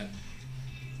talked about that.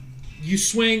 You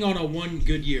swing on a one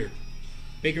good year.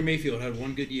 Baker Mayfield had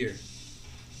one good year.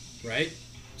 Right?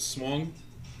 Swung.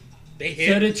 They hit.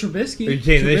 So did Trubisky. Are you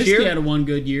saying this Trubisky year? had a one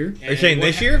good year. Are you saying what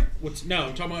this year? No,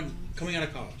 I'm talking about coming out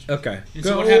of college. Okay. And so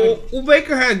Go- what happened- Well,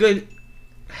 Baker had a good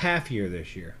half year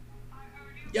this year.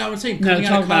 Yeah, I'm saying No, coming out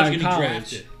talk of about college in getting college.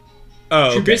 drafted.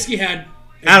 Oh, okay. Trubisky had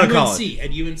Out of UNC, college.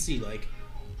 At UNC, like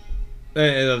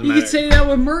It doesn't You matter. could say that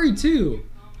with Murray too.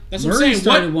 that's what Murray I'm saying.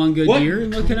 started one good year,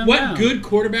 and look at him What now. good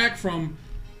quarterback from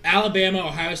Alabama,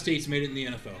 Ohio State's made it in the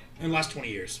NFL in the last 20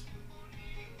 years?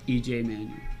 EJ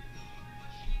Manuel.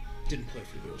 Didn't play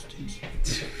for those teams.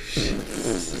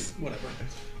 Whatever.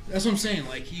 That's what I'm saying.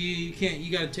 Like you can't.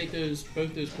 You got to take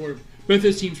both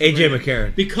those teams. For AJ granted.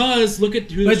 McCarron. Because look at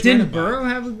who. But didn't Burrow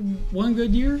have one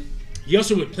good year? He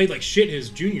also played like shit his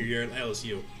junior year at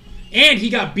LSU, and he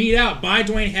got beat out by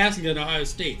Dwayne Haskins at Ohio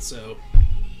State. So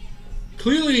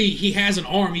clearly he has an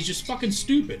arm. He's just fucking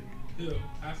stupid.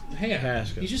 Hey,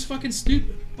 Haskins. he's just fucking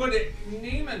stupid. But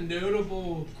name a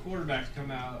notable quarterback to come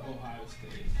out of Ohio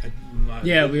State.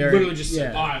 Yeah, we are. Literally just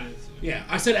said. Yeah. Yeah,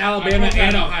 I said Alabama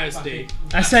and Ohio State.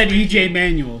 I said EJ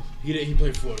Manuel. He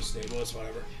played Florida State. Well, it's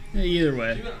whatever. Yeah, either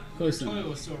way, close Toilet enough.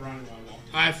 was still running by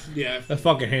one. That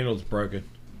fucking handle's broken.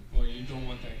 Well, you don't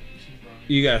want that. Keep running.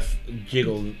 You got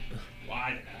jiggle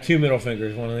Why? 2 middle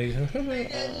fingers. One of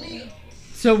these.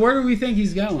 So where do we think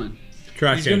he's going?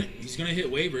 Traction. He's gonna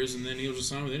hit waivers and then he'll just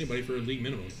sign with anybody for a league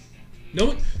minimum.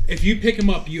 No, if you pick him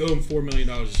up, you owe him $4 million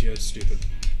this year. That's stupid.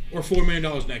 Or $4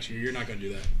 million next year. You're not gonna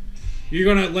do that.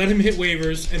 You're gonna let him hit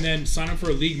waivers and then sign him for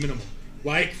a league minimum,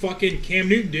 like fucking Cam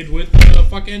Newton did with the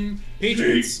fucking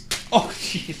Patriots. Oh,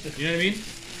 shit. You know what I mean?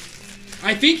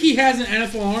 I think he has an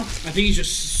NFL arm. I think he's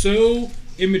just so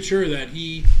immature that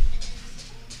he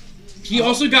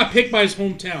also got picked by his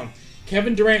hometown.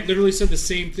 Kevin Durant literally said the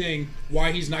same thing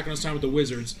why he's not going to sign with the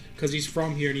Wizards, because he's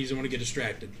from here and he doesn't want to get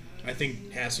distracted. I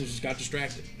think Haskins just got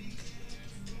distracted.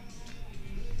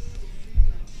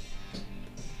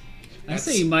 I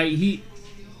say he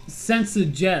since the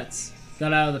Jets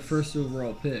got out of the first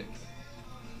overall pick,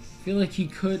 I feel like he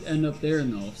could end up there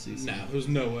in the offseason. No, there's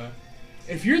no way.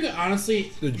 If you're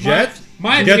honestly The Jets?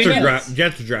 my Jets opinion, are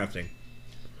Jets are drafting.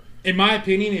 in my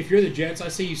opinion, if you're the Jets, I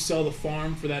say you sell the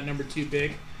farm for that number 2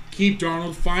 pick. Keep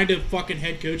Darnold. Find a fucking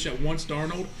head coach that wants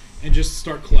Darnold and just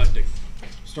start collecting.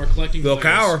 Start collecting. Bill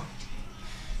players. Cowher.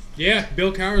 Yeah,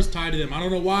 Bill Cowher's tied to them. I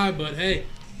don't know why, but hey,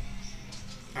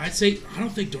 I'd say I don't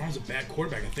think Darnold's a bad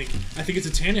quarterback. I think it's a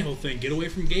Tannehill thing. Get away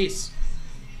from Gase.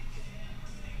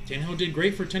 Tannehill did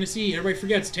great for Tennessee. Everybody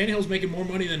forgets Tannehill's making more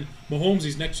money than Mahomes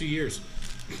these next 2 years.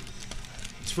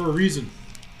 It's for a reason.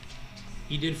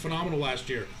 He did phenomenal last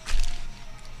year.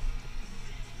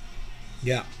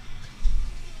 Yeah.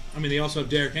 I mean, they also have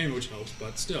Derrick Henry, which helps,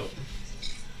 but still.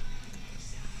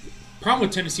 Problem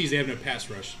with Tennessee is they have no pass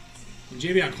rush. When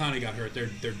Javion Clowney got hurt, they're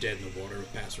dead in the water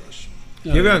with pass rush.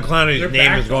 Javion Clowney's They're name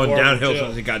back is going to work, downhill too.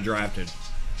 since he got drafted.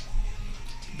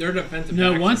 Their defensive.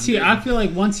 No, backs are I good. feel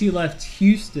like once he left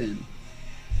Houston.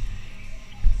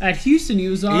 At Houston, he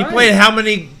was all He right. played how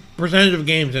many percentage of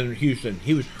games in Houston?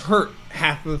 He was hurt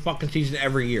half of the fucking season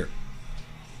every year.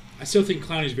 I still think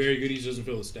Clowney's very good. He just doesn't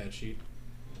fill the stat sheet.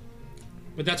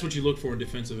 But that's what you look for in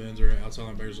defensive ends or outside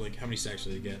linebackers. Like, how many sacks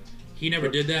do they get? He never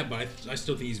did that, but I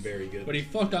still think he's very good. But he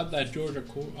fucked up that Georgia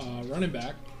running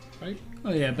back, right?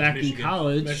 Oh yeah, back in Michigan.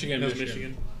 college. Michigan. That was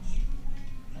Michigan.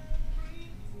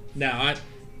 Now,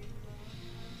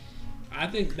 I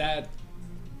think that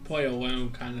play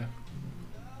alone kind of.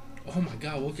 Oh my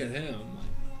God! Look at him.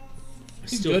 I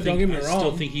He's still good, think, don't get me I still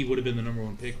wrong. think he would have been the number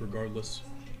 1 pick regardless.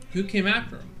 Who came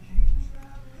after him?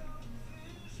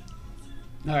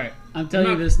 All right, I'm telling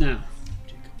I'm you not- this now.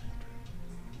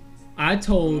 I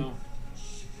told Well,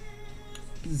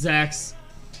 Zach's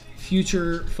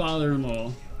future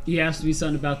father-in-law, he asked me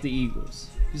something about the Eagles.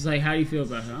 He's like, how do you feel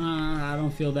about it? I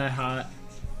don't feel that hot.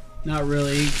 Not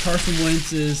really. Carson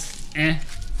Wentz is eh.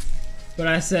 But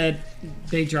I said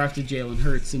they drafted Jalen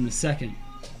Hurts in the second.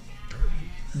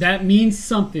 That means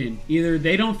something. Either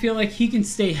they don't feel like he can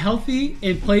stay healthy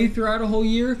and play throughout a whole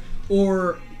year,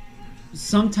 or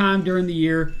sometime during the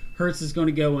year, Hurts is going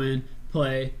to go in,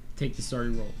 play, take the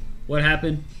starting role. What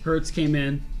happened? Hurts came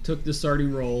in, took the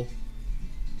starting role,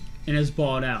 and has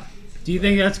balled out. Do you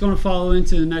think that's going to follow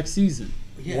into the next season?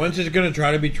 Yeah. Wentz is going to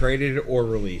try to be traded or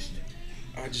released.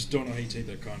 I just don't know how you take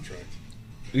that contract.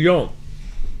 You don't.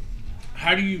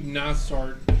 how do you not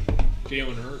start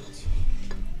Jalen Hurts?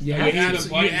 Yeah, You Adam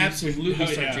Button- absolutely Oh,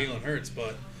 start yeah. Jalen Hurts,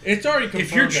 but It's already confirmed.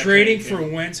 if you're that trading Jalen for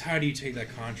Hurts- Wentz, how do you take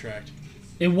that contract?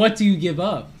 and what do you give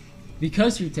up?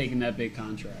 Because you're taking that big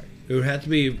contract. It would have to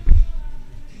be,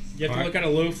 You have to look at a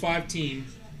low 5 team.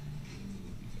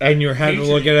 and you're having to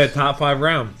look at a Patriots. top 5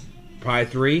 round. Probably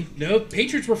 3. No,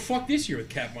 Patriots were fucked this year with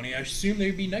cap money. I assume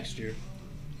they'd be next year.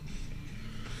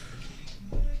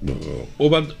 What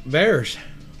about the Bears?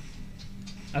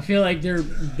 I feel like they I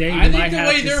think might the have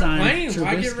way to they're sign playing,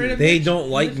 why get Trubisky. rid of They Mitch don't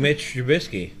like Trubisky? Mitch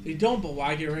Trubisky. They don't, but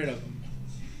why get rid of him?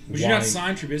 Would you Why? not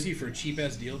sign Trubisky for a cheap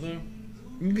ass deal though?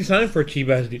 You can sign him for a cheap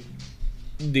ass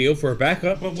deal for a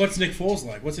backup. But what's Nick Foles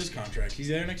like? What's his contract? He's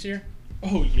there next year.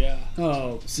 Oh yeah,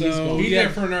 Oh, So he's gone. he's yeah, there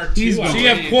for another he's 2. I gone. So you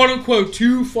have believe. quote unquote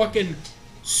 2 fucking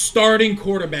starting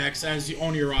quarterbacks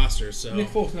on your roster. So Nick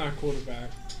Foles not a quarterback,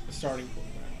 a starting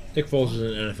quarterback. Nick Foles is an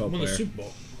NFL won the player. Super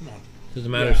Bowl. Come on.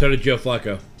 Doesn't matter. Yeah. So did Joe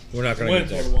Flacco. We're not going to get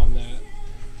Wentz would there. have won that.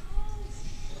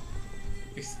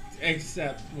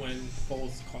 Except when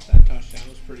Foles caught that touchdown, it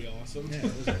was pretty awesome.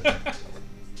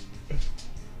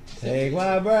 Take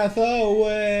my breath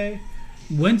away.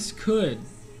 Wentz could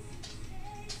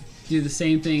do the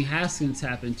same thing Haskins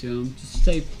happened to him. Just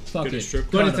say fuck Could it. have strip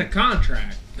But Cut it's a him.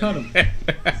 contract. Cut him.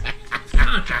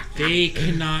 Contract. They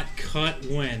cannot cut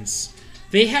Wentz.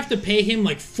 They have to pay him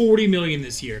like $40 million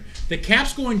this year. The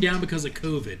cap's going down because of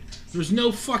COVID. There's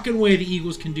no fucking way the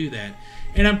Eagles can do that.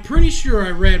 And I'm pretty sure I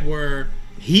read where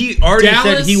He already said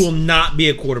Dallas- he will not be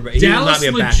a quarterback. He will not Dallas be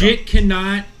a backup. legit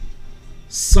cannot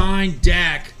sign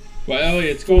Dak Well,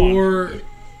 Elliott's gone.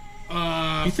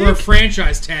 for a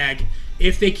franchise tag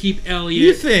if they keep Elliott,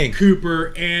 You think?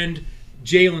 Cooper, and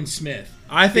Jalen Smith.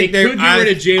 I think They they could get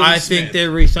rid of Jalen I Smith. think they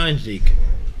re-signed Zeke.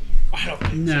 I don't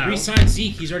think No. Resign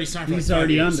Zeke. He's already signed for He's like 5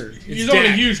 already years. under. It's he's on a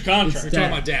Dak. huge It's contract. We're talking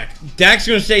Dak. about Dak. Dak's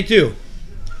going to stay too.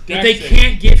 But they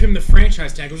can't give him the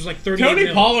franchise tag. It was like 38 Tony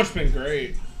million. Pollard's been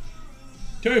great.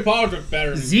 Tony Pollard's been better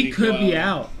than Zeke could be Elliott.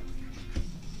 out.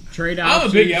 Trade out. I'm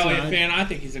a big Elliott fan. I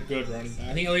think he's a good running back.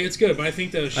 I think Elliott's good, but I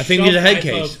think the I think he's a head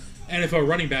shelf life case. of NFL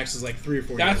running backs is like 3 or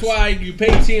 4 That's years. why you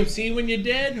paid CMC when you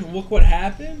did. And look what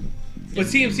happened. But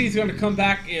CMC's going to come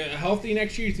back healthy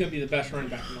next year. He's going to be the best running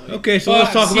back in the league. Okay, so But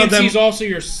let's talk about them. CMC's also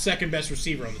your second best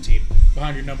receiver on the team,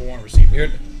 behind your number 1 receiver.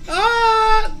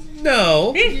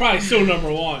 No. He's probably still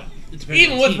number one. It depends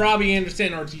Even on the with team. Robbie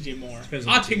Anderson or DJ Moore. Depends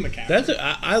on I'll the take team. McCaffrey.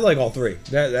 I like all three.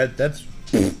 That's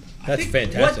think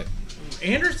fantastic.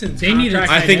 Anderson's They need a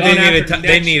contract I tight think is they done need a after they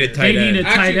next need a year. tight They need end. a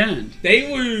tight Actually, end.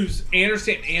 They lose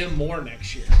Anderson and Moore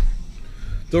next year.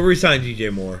 They'll re-sign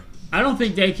DJ Moore. I don't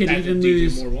think they could That's even what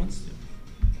lose. DJ Moore wants to.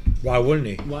 Why wouldn't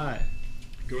he? Why?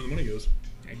 Go where the money goes.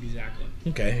 Exactly.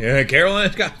 Okay, yeah,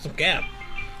 Carolina's got some cap.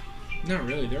 Not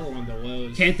really. They're one of the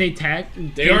lowest. Can't they tack?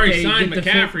 They already signed get the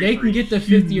McCaffrey They for can a get the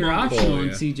 5th-year humongous- option Oh, on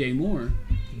yeah. CJ Moore.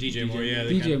 DJ Moore, yeah.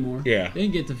 They DJ can. Moore. Yeah. They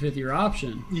can get the 5th-year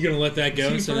option. You gonna let that go Is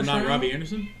he instead of first not round? Robbie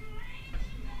Anderson?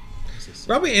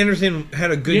 Robbie Anderson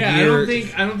had a good Yeah, year.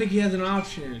 I don't think he has an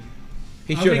option.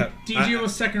 he I should think have. DJ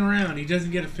was second round. He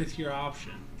doesn't get a 5th-year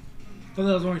option. I thought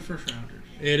that was only first rounders.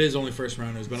 It is only first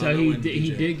rounders, but I So don't know he when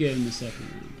he DJ did get in the 2nd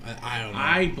round. I don't know.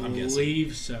 I I'm guessing.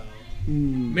 believe so.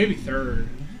 Mm. Maybe third.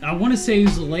 I want to say he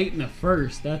was late in the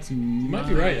 1st. That's You might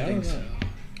be right. I don't know.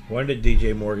 When did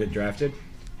DJ Moore get drafted?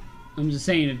 I'm just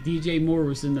saying, if DJ Moore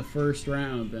was in the 1st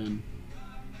round, then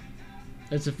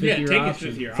that's a 5th-year Yeah, take option.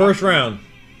 a 5th-year First option. round,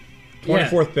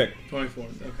 24th pick.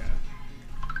 24th. Okay.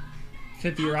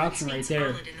 5th-year option right there.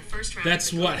 In the first round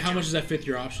That's of the what? college How much is that 5th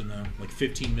year option though? Like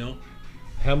 15 mil?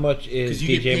 How much is 'Cause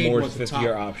you get DJ paid Moore's what the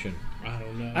 5th-year top- option? I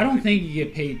don't know. I don't think you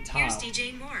get paid Here's top.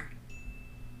 DJ Moore.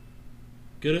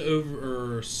 Go to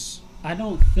over or I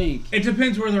don't think. It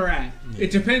depends where they're at.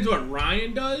 It depends what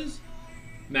Ryan does.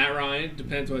 Matt Ryan.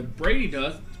 Depends what Brady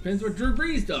does. Depends what Drew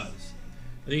Brees does.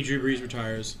 I think Drew Brees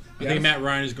retires. I Yes. think Matt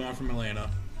Ryan is gone from Atlanta.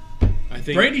 I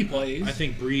think Brady plays. I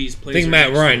think Brees plays. I think there Matt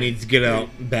next Ryan year. needs to get out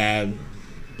bad.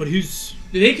 But who's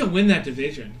They can win that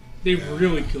division. They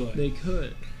really could. They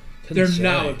could. They're Couldn't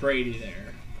not say. with Brady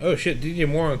there. Oh shit, DJ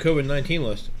Moore on COVID-19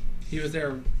 list. He was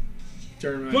there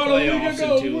during my But a week playoffs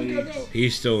ago, in 2 a week weeks. ago.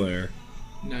 He's still there.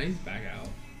 No, he's back out.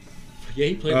 Yeah,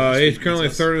 he played. last He's week currently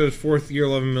against us. third of his 4th-year,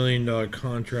 $11 million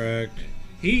contract.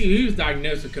 He was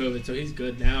diagnosed with COVID, so he's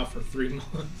good now for 3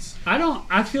 months.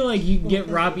 I feel like you can get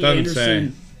Robbie Doesn't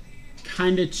Anderson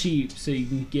kind of cheap, so you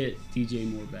can get DJ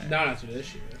Moore back. Not after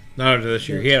this year. Not after this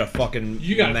year. He had a fucking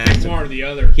You got to pick massive. one or the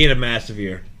other. He had a massive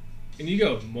year. And you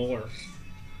go with more.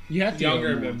 You have to Younger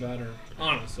go and with been Moore. better.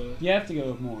 Honestly. You have to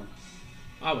go with Moore.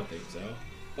 I would think so.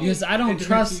 Because I don't It depends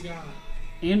trust who you got.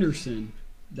 Anderson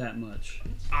that much.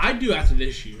 I do after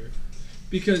this year.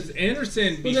 Because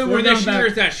Anderson, Well, then before we're this going year,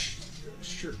 back- is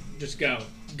that just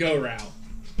go route.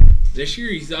 This year,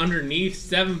 he's underneath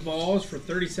 7 balls for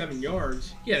 37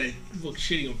 yards. Yeah, it looks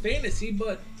shitty on fantasy,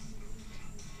 but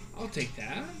I'll take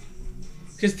that.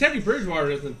 Because Teddy Bridgewater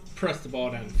doesn't press the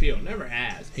ball down the field. Never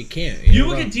has. He can't. You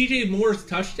look at DJ Moore's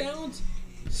touchdowns,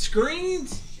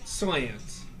 screens,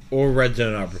 slants. or red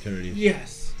zone opportunities.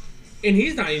 Yes. And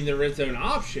he's not even the red zone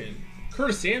option.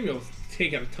 Curtis Samuel's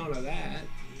taking a ton of that.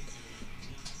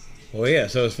 Well, yeah.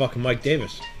 So is fucking Mike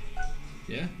Davis,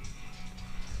 Yeah.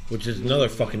 which is another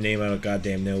fucking name out of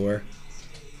goddamn nowhere.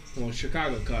 Well,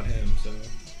 Chicago cut him, so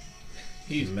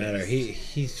he's Doesn't matter. pissed.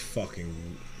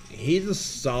 He's a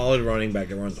solid running back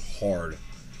that runs hard.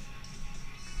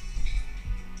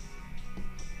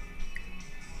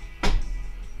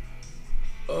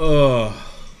 Ugh.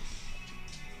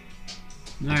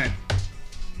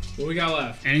 we got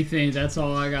left? Anything, that's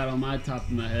all I got on my top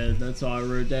of my head. That's all I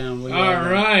wrote down. What do you All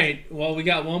got? right. Well, we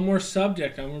got one more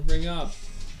subject I'm going to bring up.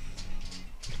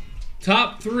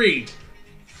 Top 3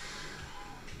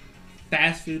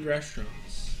 fast food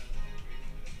restaurants.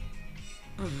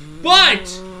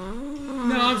 But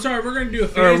no, I'm sorry. We're going to do a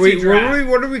fancy draft.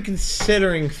 What are we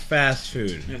considering fast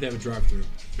food? You have to have a drive-through.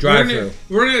 Drive-through.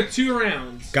 We're going to do 2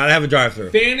 rounds. Gotta have a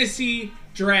drive-through. Fantasy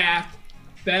draft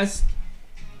best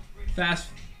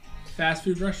fast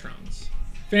food restaurants.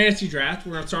 Fantasy draft.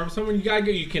 We're going to start with someone. You got to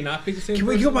go. You cannot pick the same Can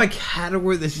we person. go by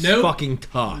category? This is Nope. fucking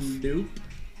tough. Nope.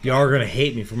 Y'all are gonna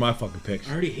hate me for my fucking picks.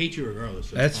 I already hate you regardless.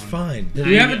 So That's fine. Do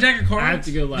you have a deck of cards? I have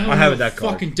to go last. I have a deck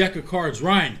card. Fucking deck of cards.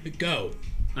 Ryan, go.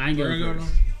 I ain't We're going gonna go.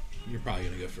 first. You're probably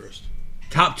gonna go first.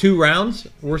 Top 2 rounds.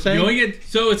 We're saying. You only get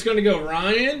so it's gonna go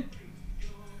Ryan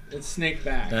and Snake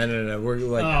back. No. We're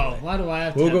like. Oh, why do I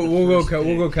have to We'll have go. the We'll go. first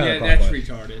We'll go pick? kind Yeah, of that's clockwise.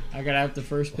 retarded. I gotta have the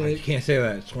first You pick. can't say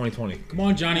that. It's 2020. Come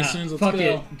on, Johnny Sins. Let's Fuck go.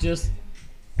 it. Just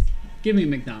give me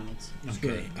McDonald's.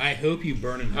 Okay. I hope you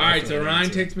burn in hell. All right, for so that Ryan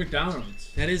answer. takes McDonald's.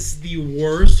 That is the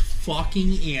worst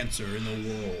fucking answer in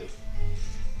the world.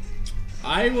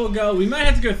 I will go. We might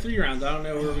have to go 3 rounds. I don't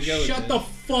know where we go. Shut with the this.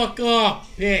 fuck up.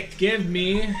 Pick. Give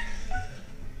me.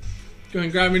 Go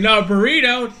and grab me another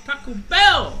burrito. Taco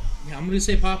Bell. Yeah, I'm gonna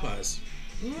say Popeyes.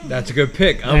 That's a good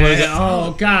pick. I'm gonna.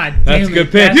 Oh God, That's damn a good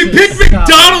it. pick. That's You a picked stop.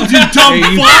 McDonald's, you dumb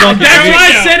Hey, you fuck. fucking That's idiot. why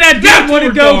I said I didn't want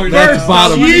to go That's first.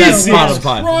 bottom. Jesus. That's bottom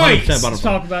 5. 100% bottom Let's 5.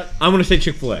 talk about. I'm gonna say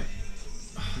Chick-fil-A.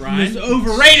 Most Ryan.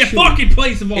 overrated fucking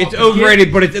place of all. It's time.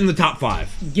 overrated, but it's in the top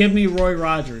 5. Give me Roy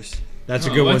Rogers. That's a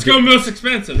good one. Let's go most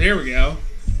expensive. Here we go.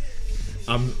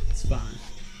 It's fine.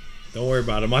 Don't worry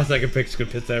about it. My second pick's gonna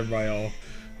piss everybody off.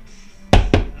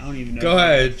 I don't even know. Go if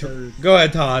I ahead. heard. Go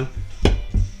ahead, Todd.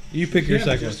 You pick your Yeah,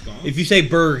 second just one. gone. If you say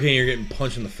Burger King, you're getting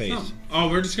punched in the face. Oh,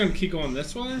 we're just gonna keep going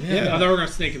this way? Yeah. I thought we were gonna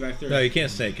snake it back through. No, you can't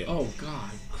snake it. Oh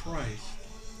God, Christ.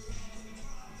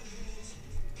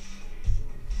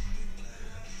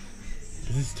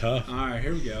 This is tough. All right,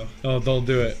 here we go. Oh, don't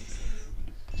do it.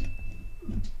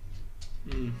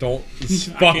 Don't I can't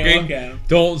look fucking. at 'em.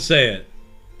 Don't say it.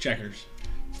 Checkers.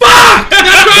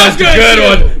 That's a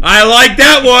good one. I like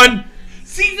that one.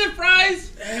 Seasoned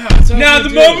fries. Yeah, that's what Now I'm the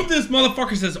gonna do. moment this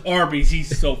motherfucker says Arby's,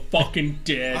 he's so fucking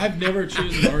dead. I've never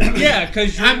chosen Arby's. Yeah,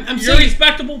 because you're, I'm you're a saying,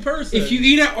 respectable person. if you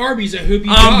eat at Arby's, I hope you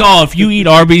die. no, if you eat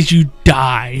Arby's, you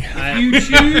die. If you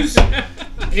choose,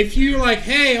 if you're like,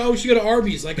 hey, oh, we should go to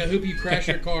Arby's, like, I hope you crash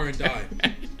your car and die.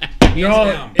 You're Hands all,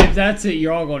 down. if that's it,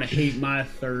 you're all going to hate my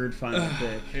third final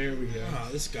pick. Here we go. Oh,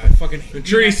 this guy fucking.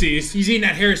 Tracy's. He's eating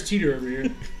that Harris Teeter over here.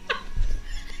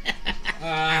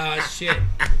 Shit.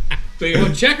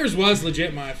 Well, Checkers was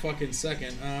legit my fucking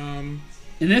second. And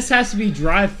this has to be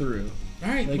drive-through. All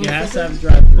right, Like, it has to have motherfucker.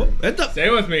 drive-through. That's a- Stay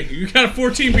with me. You got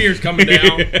 14 beers coming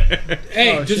down.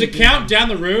 Hey, Oh, does shit, it count down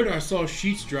the road? I saw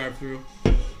Sheets drive through.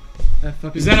 That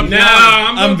fucking Is that a- No,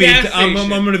 I'm I'm, going gas veto- I'm station.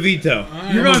 gonna veto.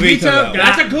 You're gonna veto? that.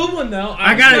 That's a good one though.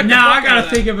 I got it. Now I got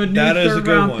gotta think of a new That is a third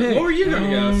good round one. pick. What were you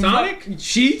gonna go? Sonic?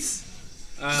 Sheets?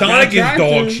 Sonic is drive-thru.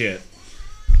 dog shit.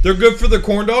 They're good for their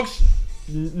corn dogs.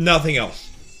 Nothing else.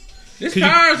 This Could you-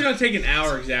 power is gonna take an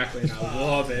hour exactly, and I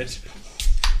love it.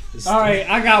 All right,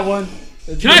 I got one.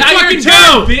 Can I Not fucking your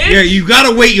go, turn, bitch? Yeah, you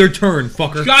gotta wait your turn,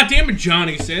 fucker. God damn it,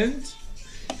 Johnny Sins.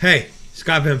 Hey,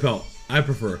 Scott Van Pelt. I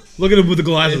prefer. Look at him with the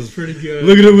glasses. It's pretty good.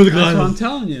 Look at him with the That's what I'm glasses.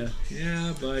 telling you.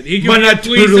 Yeah, but he could Might be a not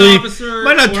police turtly. officer.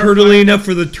 Might not or turtly enough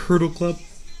for the Turtle Club.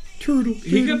 Turtle.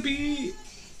 He could be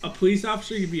a police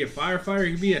officer. He could be a firefighter.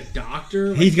 He could be a doctor.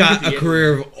 Like, He's he got could a be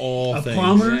career of all A things.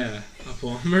 plumber? Yeah, a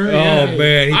plumber. Oh yeah.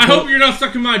 man, he I pull- hope you're not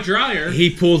stuck in my dryer. he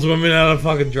pulls women out of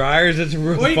fucking dryers. It's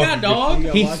real. What you got, fucking dog? You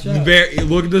gotta He's watch out. very.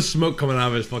 Look at the smoke coming out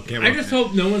of his fucking camera. I just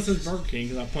hope no one says Burger King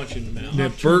because I'll punch you in the mouth. Yeah,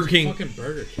 Burger King. Fucking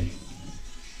Burger King.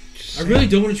 I really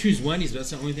don't want to choose Wendy's, but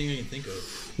that's the only thing I can think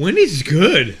of. Wendy's is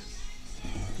good.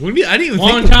 Wendy's. I didn't even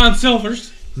Long think. John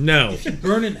Silver's. No,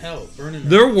 Burn in hell. Burn in hell.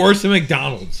 they're worse than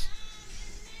McDonald's.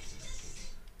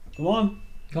 Come on.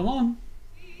 Come on.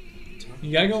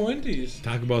 You gotta go Wendy's.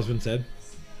 Taco Bell's been said.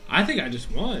 I think I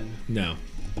just won. No.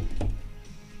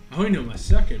 I only know my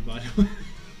second, by the way.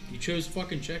 You chose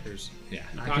fucking Checkers. Yeah,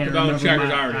 I Taco can't Bell and remember Checkers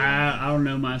my, already. I don't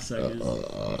know my second.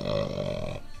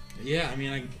 Yeah, I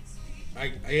mean, I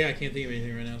can't think of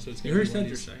anything right now, so it's You gonna be already said your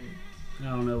Wendy's. second. I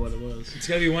don't know what it was. It's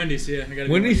gotta be Wendy's. Yeah, I gotta.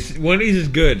 Go Wendy's. Wendy's is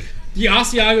good. The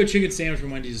Asiago chicken sandwich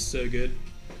from Wendy's is so good.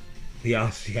 The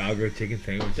Asiago chicken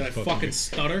sandwich. Did I is fucking good.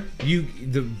 stutter?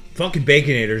 The fucking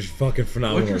Baconator is fucking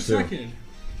phenomenal What's your too. second?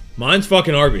 Mine's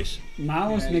fucking Arby's.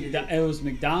 Mine was it was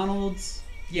McDonald's.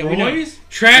 Yeah, we know. Roy's?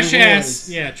 Trash Roy's. ass.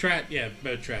 Yeah,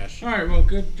 both trash. All right, well,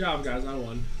 good job, guys. I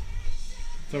won.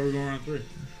 Thought we were going on 3.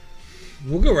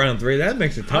 We'll go round 3. That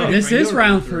makes it tough. This I is know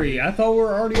round round 3. I thought we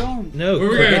were already on. No, Where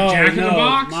we cricket. got Jack in the no,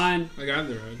 Box. mine. I got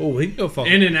the road. Oh, we can go fuck.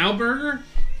 In-N-Out Burger.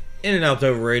 In-N-Out's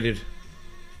overrated.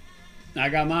 I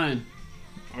got mine.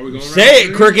 Are we going? Say it, round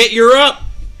 3? Cricket. You're up.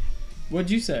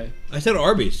 What'd you say? I said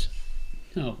Arby's.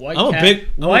 Oh,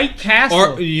 White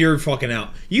Castle. You're fucking out.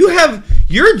 You have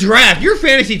your draft. Your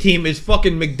fantasy team is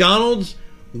fucking McDonald's,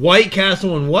 White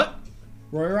Castle, and what?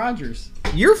 Roy Rogers.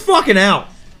 You're fucking out.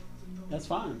 That's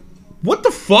fine. What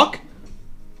the fuck?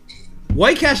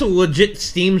 White Castle legit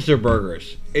steams their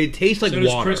burgers. It tastes like So does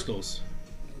water. Crystals.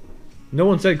 No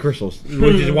one said Crystals,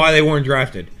 which is why they weren't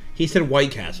drafted. He said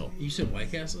White Castle. You said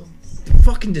White Castle?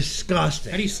 Fucking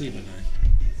disgusting. How do you sleep at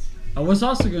night? I was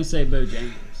also gonna say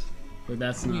Bojangles, but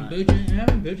that's I mean, not.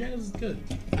 Bojangles is good.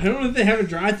 I don't know if they have a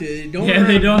drive-through. They don't. Yeah,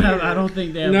 they don't have. burger. I don't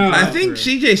think they have. No. a I think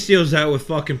drive-thru. CJ steals that with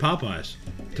fucking Popeyes.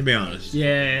 To be honest,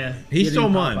 Yeah, He getting stole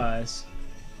mine. Popeyes.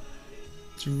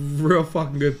 it's a real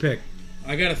fucking good pick.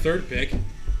 I got a third pick.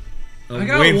 I'm I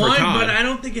got waiting one, for Todd. but I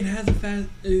don't think it has a fast.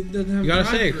 It doesn't have. You gotta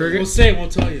say it, drive-through. Cricket. We'll say it, we'll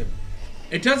tell you.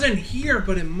 It doesn't here,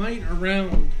 but it might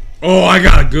around. Oh, I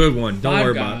got a good one. Don't Five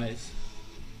worry about it. Guys.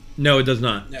 No, it does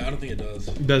not. No, I don't think it does.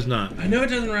 It does not. I know it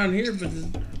doesn't around here, but I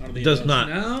don't think It does not.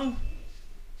 no.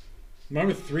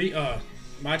 Number 3,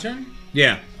 my turn?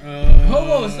 Yeah. Oh,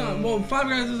 well, it's not. Well, Five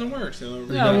Guys doesn't work, so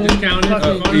we're Yeah, not well, discounted.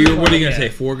 fucking- What are you gonna Yeah. say?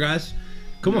 4 guys?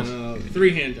 Come on.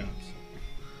 3 hand jobs.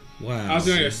 Wow. I was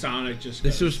gonna go Sonic just.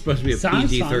 This was supposed to be a Sounds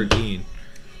PG-13.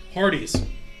 Hardee's.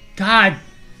 God,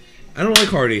 I don't like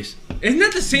Hardee's. Isn't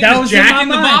that the same That as was in Jack my in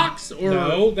the mind. Box? Or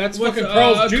No, that's what's, fucking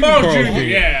Carl's Jr. Carl's Carl's Jr. Jr.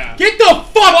 Yeah. Get the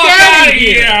fuck out of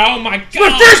here! Oh my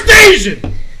god! My first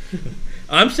Asian!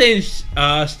 I'm saying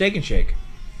Steak and Shake.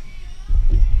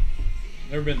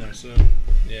 Never been there, so.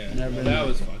 Yeah, Never well, been that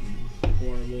was fucking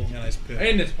horrible. Yeah, nice pick.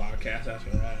 In this podcast, after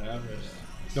that,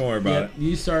 Don't worry about yep, it.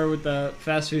 you started with the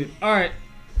fast food. All right,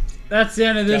 that's the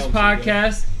end of this Tell 'em, CJ.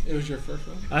 podcast. it was your first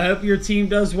one. I hope your team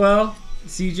does well.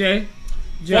 CJ,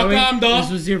 Joey, 'em, dawg.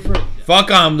 this was your first. Fuck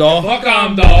 'em, dog. Fuck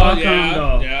 'em, Fuck dog. 'em, Yeah,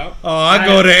 dog. yeah. Oh, I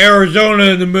go to Arizona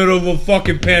in the middle of a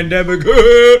fucking pandemic.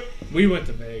 We went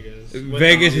to Vegas.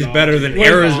 Vegas is better than With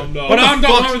Arizona. Dom, dog. But I'm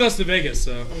fuck's- going with us to Vegas,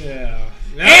 so. Yeah.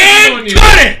 And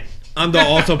cut it! I'm the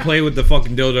also play with the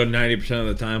fucking dildo 90% of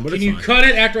the time, but Can it's you fine. cut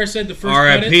it after I said the first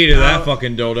R.I.P. to that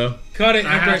fucking dildo. Cut it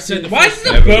I after I have said to- the Why first is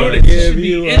the Never bonus gonna give should be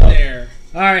you in up. there?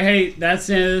 All right, hey, that's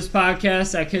the end of this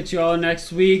podcast. I'll catch you all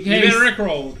next week. You Hey, been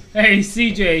rickrolled. hey,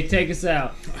 CJ, take us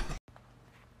out. Close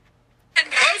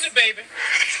it, baby.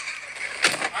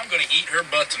 I'm gonna eat her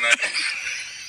butt tonight.